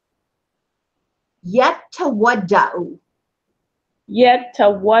bathroom. Yatawadda'u.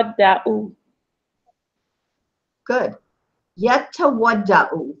 Yatawadda'u. Good.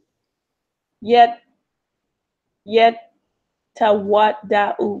 Yatawadda'u.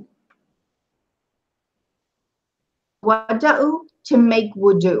 Yatawadda'u. Wadda'u, to make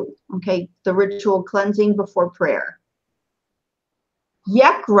wudu. Okay, the ritual cleansing before prayer.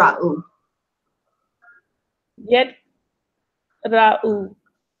 Yakra'u. Yakra'u.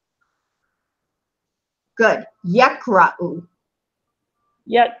 Good. Yakra'u.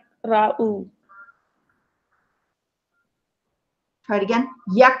 Yakra'u. Try it again.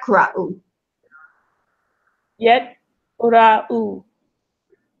 Yakra'u. Yakra'u.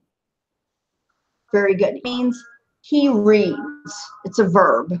 Very good. It means he reads. It's a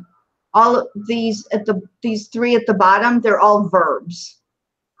verb. All of these these three at the bottom, they're all verbs.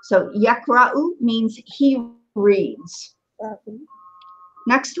 So yakra'u means he reads.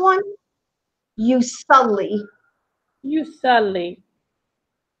 Next one, yusalli. Yusalli.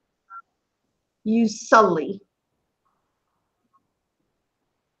 Yusalli.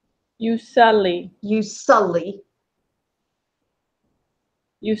 Yusalli. Yusalli.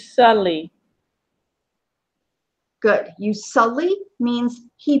 Yusalli. Good. Yusalli means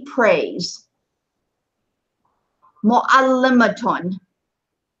he prays. Mu'allimatun.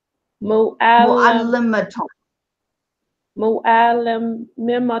 Mu'allimatun.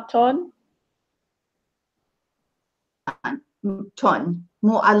 Mu'allimatun.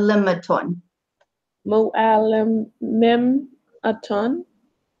 Mu'allimatun. Mu'allimatun.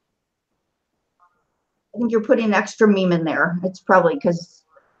 I think you're putting extra meme in there. It's probably because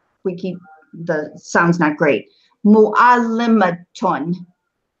we keep the sound's not great. Mu'allimatun.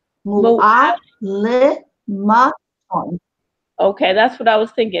 Mu'allimatun. Okay, that's what I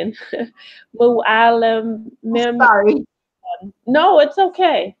was thinking. Mu'allim. Sorry. No, it's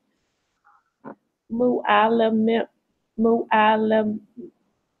okay. Mu'allim.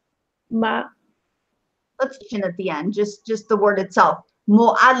 Let's mention at the end, just the word itself.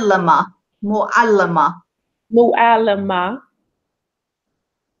 Mu'allima. Mu'allima. Mu'allima.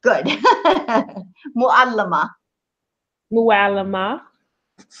 Good. Mu'allima. Mu'allima.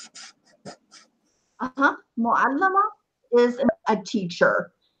 Mu'allima is a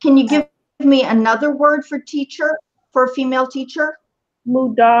teacher. Can you give me another word for teacher, for a female teacher?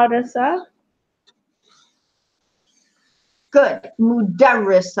 Mudarrisa. Good.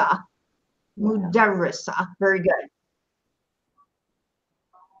 Mudarrisa. Mudarrisa. Very good.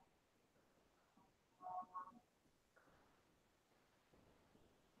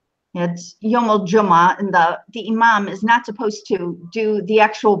 It's Yom al-Jum'ah, and the imam is not supposed to do the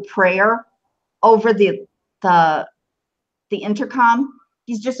actual prayer over the intercom.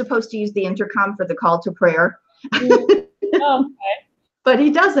 He's just supposed to use the intercom for the call to prayer. Oh, okay. But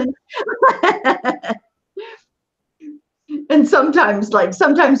he doesn't. And sometimes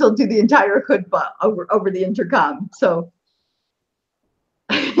he'll do the entire khutbah over the intercom. So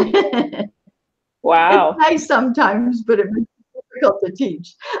Wow. It's nice sometimes, but it's difficult to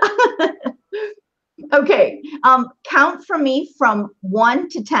teach. Okay, count for me from 1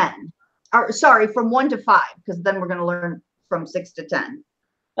 to 10. Or sorry, from 1 to 5, because then we're going to learn from 6 to 10.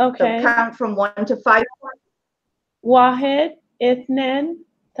 Okay. So count from 1 to 5. Wahid, Ithnan,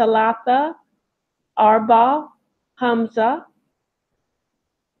 Talatha, Arba, Hamza.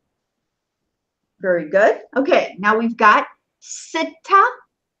 Very good. Okay, now we've got Sitta.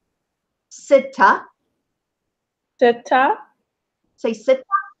 Sitta. Sitta. Say Sitta.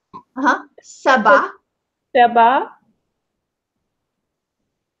 Saba. Seba.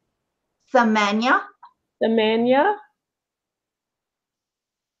 Thamanya. Thamanya.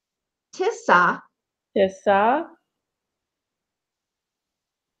 Tisa. Tisa.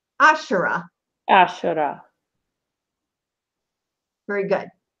 Ashara. Ashara. Very good.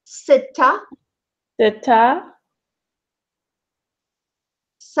 Sitta. Sitta.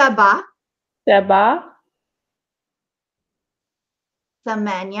 Saba. Seba.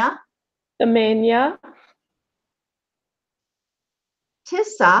 Thamanya. Thamanya.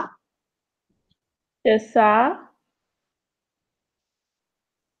 Tisa. Tisa.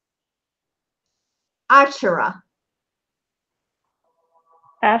 Ashara.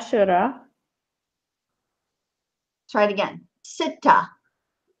 Ashara. Try it again. Sitta.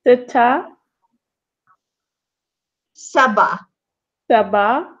 Sitta. Saba.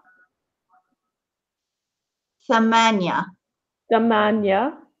 Seba. Thamanya.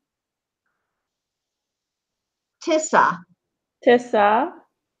 Thamanya. Tisa. Tisa.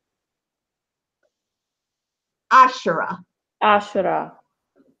 Ashara. Ashara.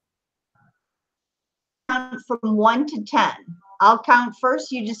 Count from 1 to 10. I'll count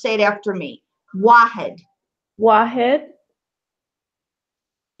first. You just say it after me. Wahid. Wahid.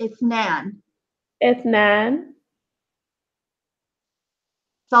 Ithnan. Ithnan.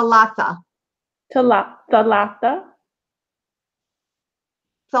 Thalatha. Thalatha.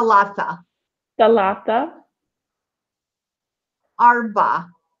 Thalatha. Thalatha. Arba.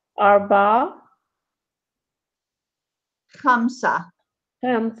 Arba. Khamsa.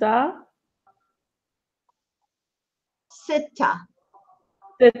 خمسة ستة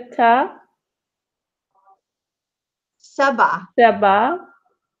ستة سبعة سبعة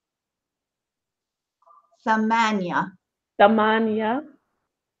ثمانية ثمانية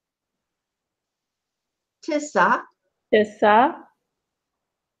تسعة تسعة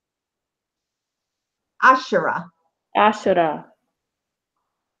عشرة. عشرة.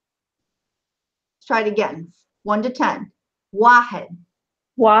 Let's try it again. 1 to 10. واحد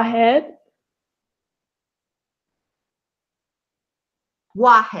واحد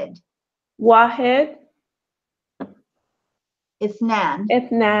واحد واحد اثنان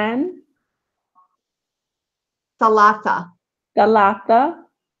اثنان ثلاثة ثلاثة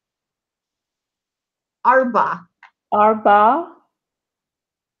أربعة أربعة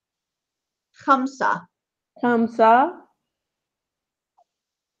خمسة خمسة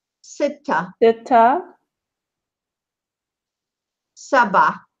ستة ستة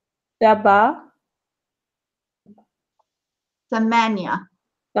سبعة سبعة ثمانية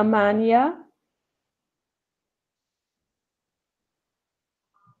ثمانية.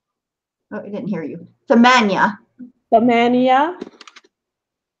 Oh, I didn't hear you. ثمانية ثمانية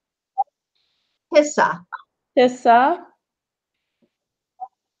تسعة تسعة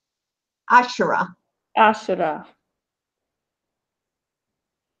عشرة عشرة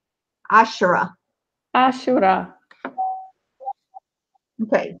عشرة. عشرة.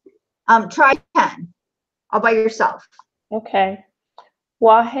 Okay. Try 10 all by yourself. Okay.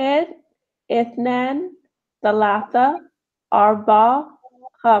 واحد اثنان ثلاثة أربعة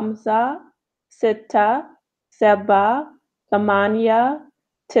خمسة ستة سبعة ثمانية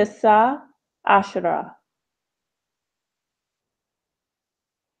تسعة عشرة.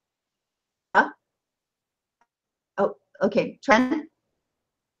 Oh, okay. Trent,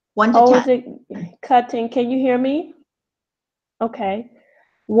 1 to Oh, 10. is it cutting? Can you hear me? Okay.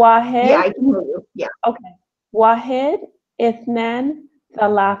 Yeah, واحد. I can hear you. Yeah. Okay. واحد اثنان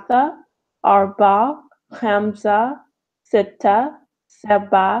ثلاثة أربعة خمسة ستة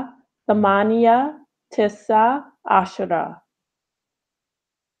سبعة ثمانية تسعة عشرة.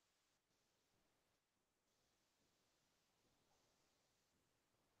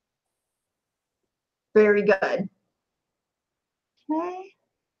 Very good. Okay.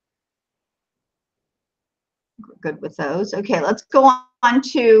 We're good with those. Okay, let's go on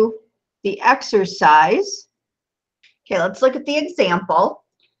to the exercise. Okay, let's look at the example.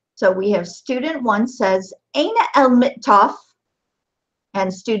 So we have student 1 says, أين المئتف?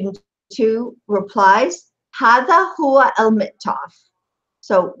 And student 2 replies, هذا هو المئتف.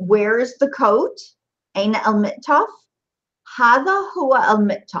 So where is the coat? أين المئتف? هذا هو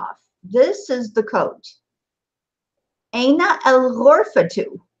المئتف. This is the coat. أين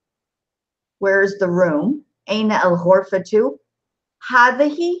الغرفة? Where is the room? أين الغرفة?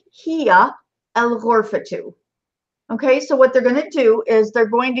 هذه هي الغرفة. Okay, so what they're going to do is they're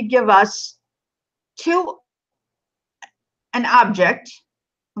going to give us an object.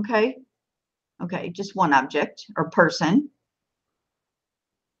 Okay, just one object or person.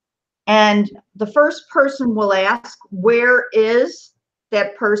 And the first person will ask, where is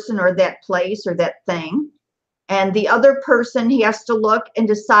that person or that place or that thing? And the other person, he has to look and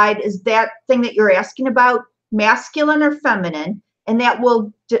decide, is that thing that you're asking about masculine or feminine? And that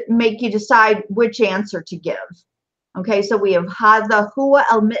will make you decide which answer to give. Okay, so we have هذا هو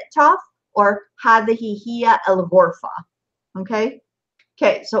المئتف or هذه هي الغرفة. Okay,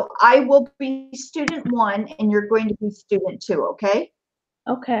 so I will be student 1 and you're going to be student 2, okay?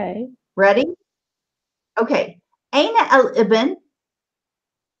 Okay. Ready? Okay. أين الابن?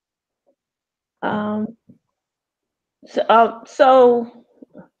 So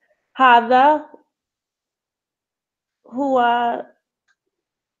هذا هو.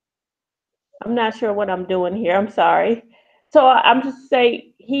 I'm not sure what I'm doing here. I'm sorry. So I'm just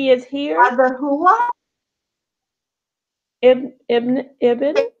saying he is here. هذا هو. Ibn.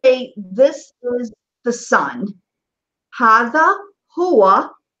 Okay, this is the son. هذا هو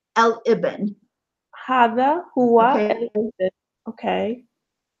الابن. هذا هو Okay. الابن. Okay.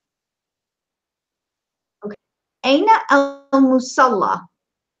 أين المصلى?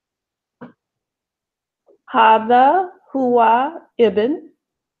 هذا هو ابن.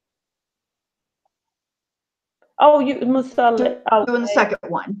 Oh, you مصلي. Doing the second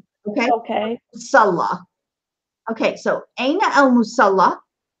one. Okay. Okay. مصلى. Okay, so أين المصلى?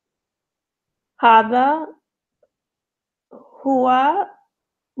 هذا هو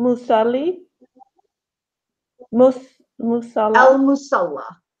مصلي. مصلى. المصلى.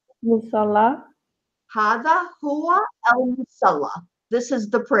 مصلى. هذا هو المصلى. This is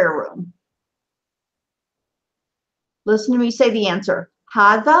the prayer room. Listen to me say the answer.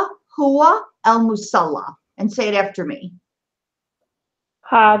 Hada huwa al-musalla. And say it after me.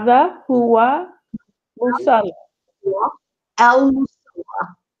 هذا هو مصلى.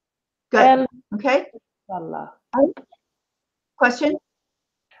 Al-musalla. Good. Okay. المصلى. Question?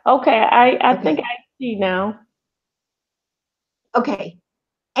 Okay, I Okay. think I see now. Okay.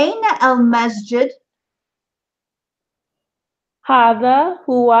 Aina al-masjid? هذا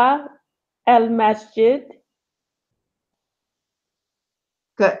هو المسجد.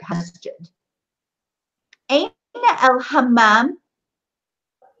 Good. Masjid. Aina al-hammam?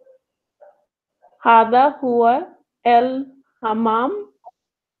 هذا هو الحمام.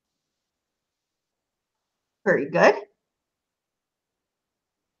 Very good.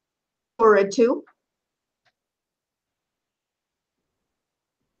 Surah 2.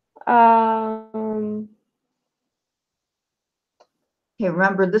 Okay,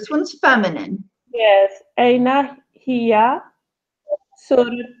 remember this one's feminine. Yes. أين هي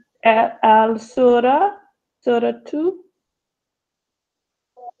سورة سورة 2.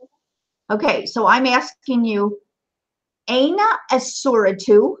 Okay, so I'm asking you, Aina as-surah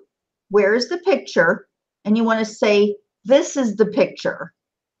 2, where is the picture? And you want to say, this is the picture.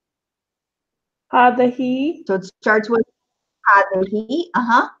 هذه So it starts with hadihi,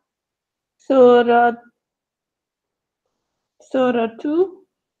 سورة 2.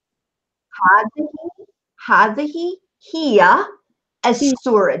 hadihi hiya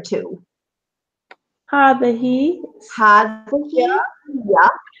as-surah 2. هذه Hadihi hiya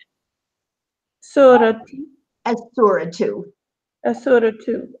سورة as-surah 2. سورة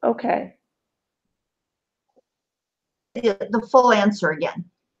 2. Okay. The full answer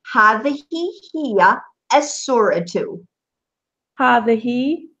again. Hadihi hiya as-surah 2.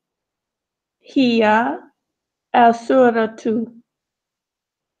 هذه هي سورة 2.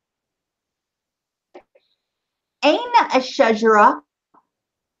 Aina ash-shajara?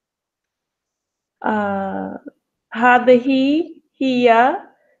 هذه هي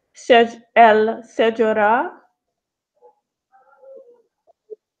الشجرة.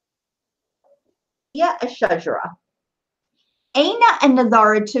 هي الشجرة. أين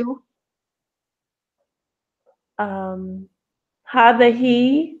النظارة؟ هذه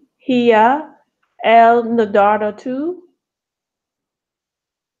هي النضارة.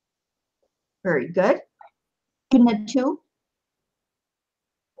 Very good. Ibnatu?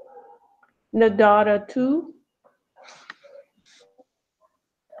 نضارة.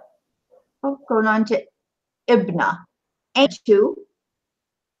 Oh, going on to Ibna. Ainatu?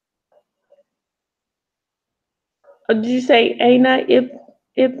 Did you say Aina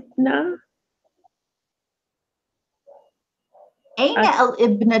Ibna? Aina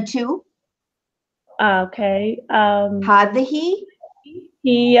al-ibnatu? Okay. هذه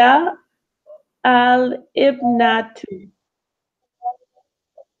هي الابنة.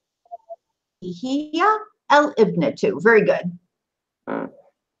 هي al-ibnatu. Very good.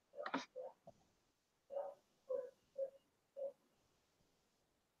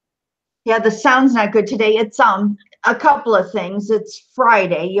 Yeah, the sound's not good today. It's a couple of things. It's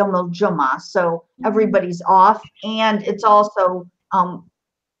Friday, Yom al-Jum'ah, so everybody's off, and it's also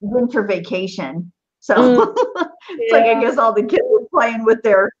winter vacation. So it's like I guess all the kids are playing with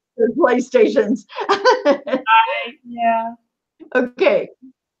their PlayStations. Yeah. Okay.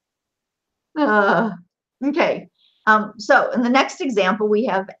 Okay. So in the next example, we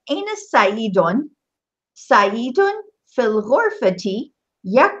have Aina Saidun. Saidun fil ghurfati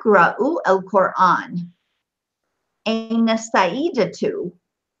yakra'u al-Quran. Aina Saidatu.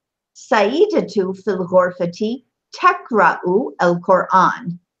 Saidatu fil ghurfati takra'u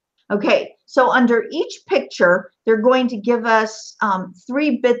al-Quran. Okay, so under each picture, they're going to give us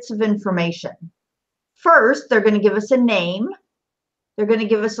 3 bits of information. First, they're going to give us a name, they're going to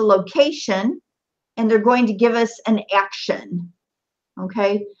give us a location, and they're going to give us an action.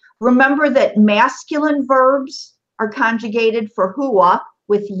 Okay, remember that masculine verbs are conjugated for huwa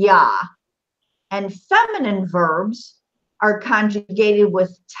with ya, and feminine verbs are conjugated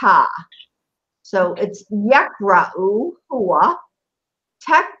with ta. So it's yakra'u huwa,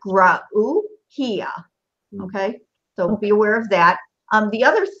 takra'u hiya. Okay, so be aware of that. The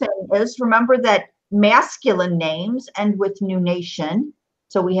other thing is, remember that masculine names end with nunation.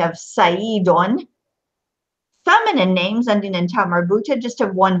 So we have Saidun. Feminine names ending in ta marbuta just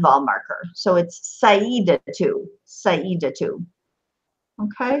have 1 vowel marker. So it's Saidatu, Saidatu.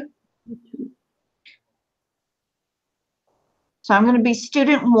 Okay. So I'm going to be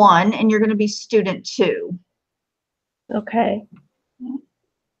student 1 and you're going to be student 2. Okay.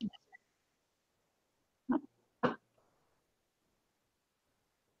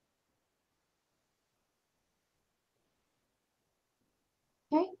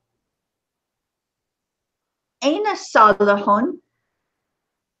 Aina salihun.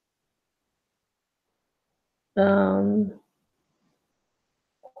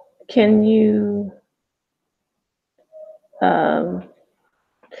 Can you, I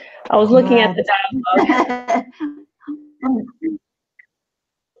was looking at the dialogue.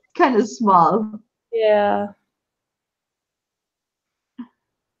 Kind of small. Yeah.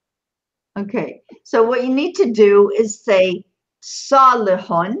 Okay, so what you need to do is say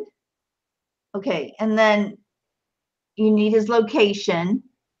salihun. Okay, and then you need his location.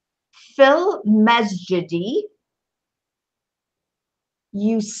 Fil masjidi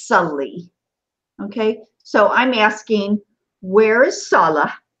yusalli. Okay, so I'm asking, where is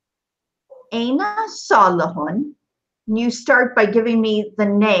Salah? Aina salihun. You start by giving me the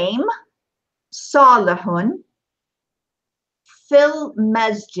name, Salihun. Fil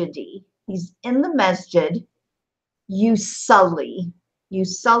masjidi. He's in the masjid. Yusalli.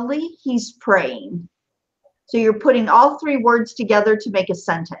 Yusalli, he's praying. So you're putting all three words together to make a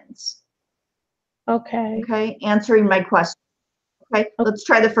sentence. Okay. Okay, answering my question. Okay, let's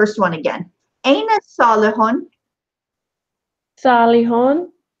try the first one again. Aina salihun.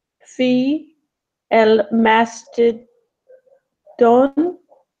 Salihun fi el masjid don.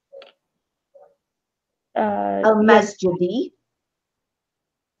 Al masjidi.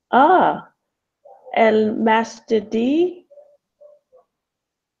 El masjidi.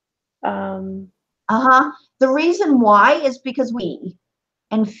 The reason why is because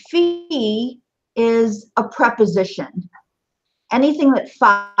and fi is a preposition. Anything that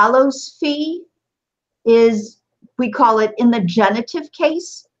follows fi is, we call it in the genitive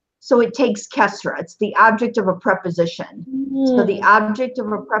case, so it takes kesra. It's the object of a preposition. So the object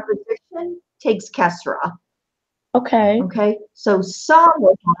of a preposition takes kesra. Okay. Okay, so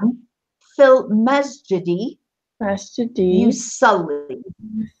salihun fil masjidi yusalli.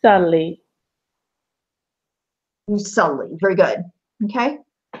 Yusalli. Very good. Okay,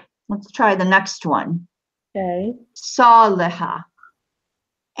 let's try the next one. Okay. Saliha.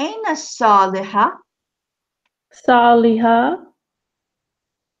 Aina Saliha? Saliha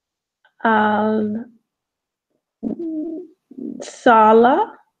al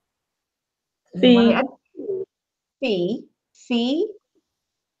Sala fi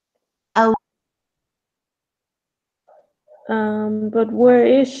al. But where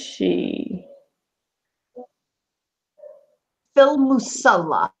is she? Fil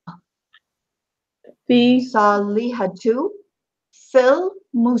musalla. Fi Salihatu. Fil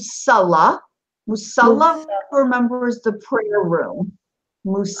musalla. Musalla, remember, is the prayer room.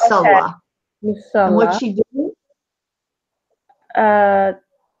 Musalla. Okay. Musalla. And what's she doing?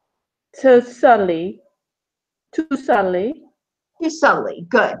 To Sully. To Sully. To Sully.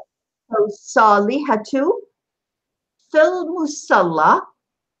 Good. So Salihatu. Fil musalla.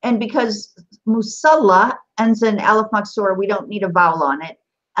 And because musalla ends in alif maksura, we don't need a vowel on it.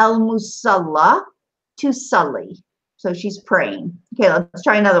 Al musalla, to Sully. So she's praying. Okay, let's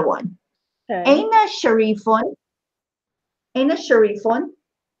try another one. Okay. Aina Sharifun. Aina Sharifun.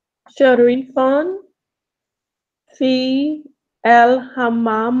 Sharifun fi el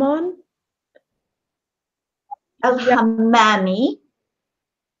hammamon. El hammami.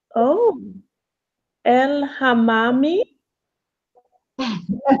 Oh, el hammami.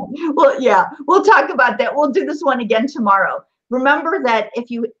 Well, yeah, we'll talk about that. We'll do this one again tomorrow. Remember that if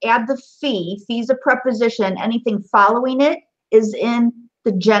you add the fi's a preposition, anything following it is in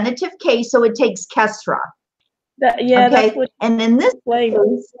the genitive case, so it takes kesra. Yeah, okay? That's what. And in this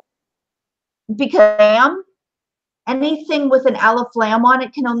case, because anything with an aleph lam on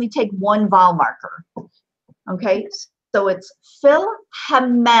it can only take one vowel marker. Okay, so it's fil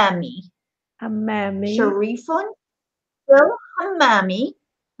hammami. Hammami. Sharifun fil hammami.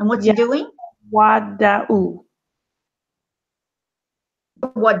 And what's he doing? Wada'u.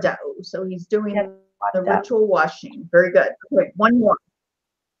 Wada'u. So he's doing the ritual washing. Very good. Okay, one more.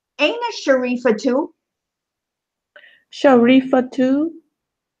 Aina Sharifatu. Sharifatu.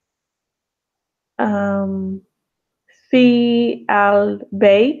 Fi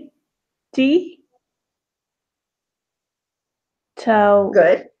al-bayti.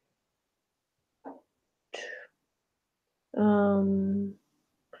 Good.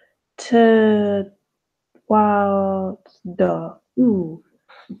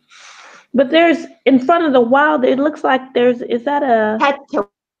 But there's in front of the wild, it looks like is that a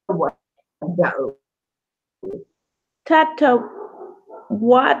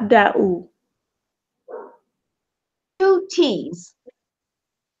Tatawada'u. Two T's.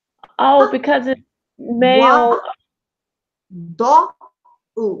 Oh, because it's male.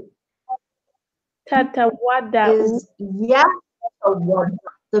 Do-u. Tatawada'u. Is yes.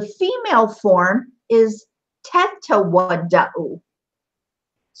 The female form is tetawada'u.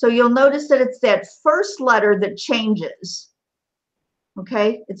 So you'll notice that it's that first letter that changes.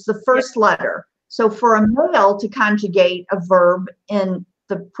 Okay, it's the first letter. So for a male to conjugate a verb in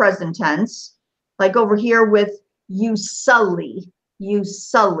the present tense, like over here with you sully,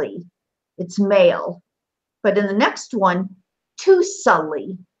 it's male. But in the next one, to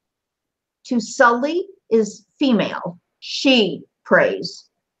sully is female. She prays.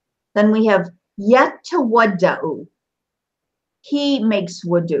 Then we have yatawadda'u. He makes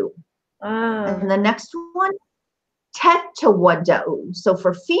wudu. And the next one, tetawadda'u. So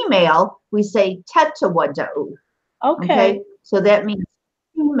for female, we say tetawadda'u. Okay. So that means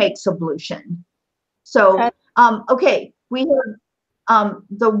he makes ablution. So, okay, we have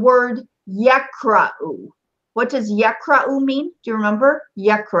the word yakra'u. What does yakra'u mean? Do you remember?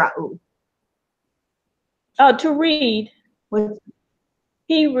 Yakra'u. Oh, to read.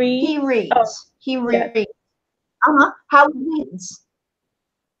 He reads. He reads. Oh, he reads. Yes. How he reads.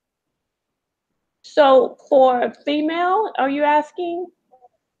 So for female, are you asking?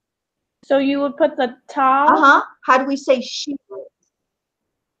 So you would put the ta? How do we say she reads?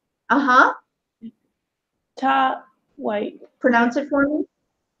 Ta, wait. Pronounce it for me.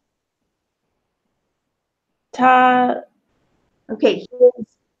 Ta. Okay,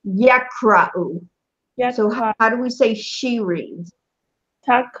 here's yakra'u. So how do we say she reads?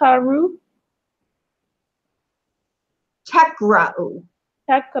 Takaru. Tekra'u.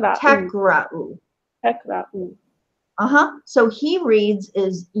 Tekra'u. So he reads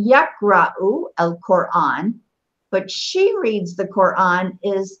is yakra'u al-Quran, but she reads the Quran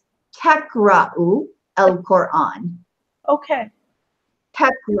is tekra'u al-Quran. Okay.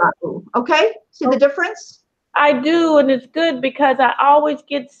 Tekra'u. Okay? See the difference? I do, and it's good because I always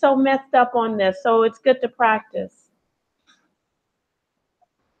get so messed up on this, so it's good to practice.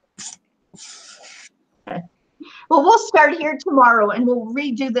 Okay. Well, we'll start here tomorrow and we'll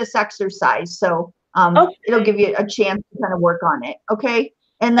redo this exercise. So it'll give you a chance to kind of work on it. Okay.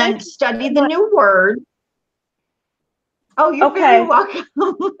 And then study the new word. Oh, you're very welcome.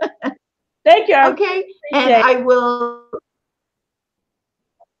 Thank you. Okay. And I will.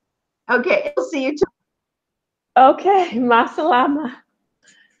 Okay. I'll see you tomorrow. Okay. Ma salama.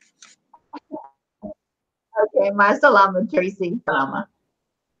 Okay. Ma salama, Tracy. Salama.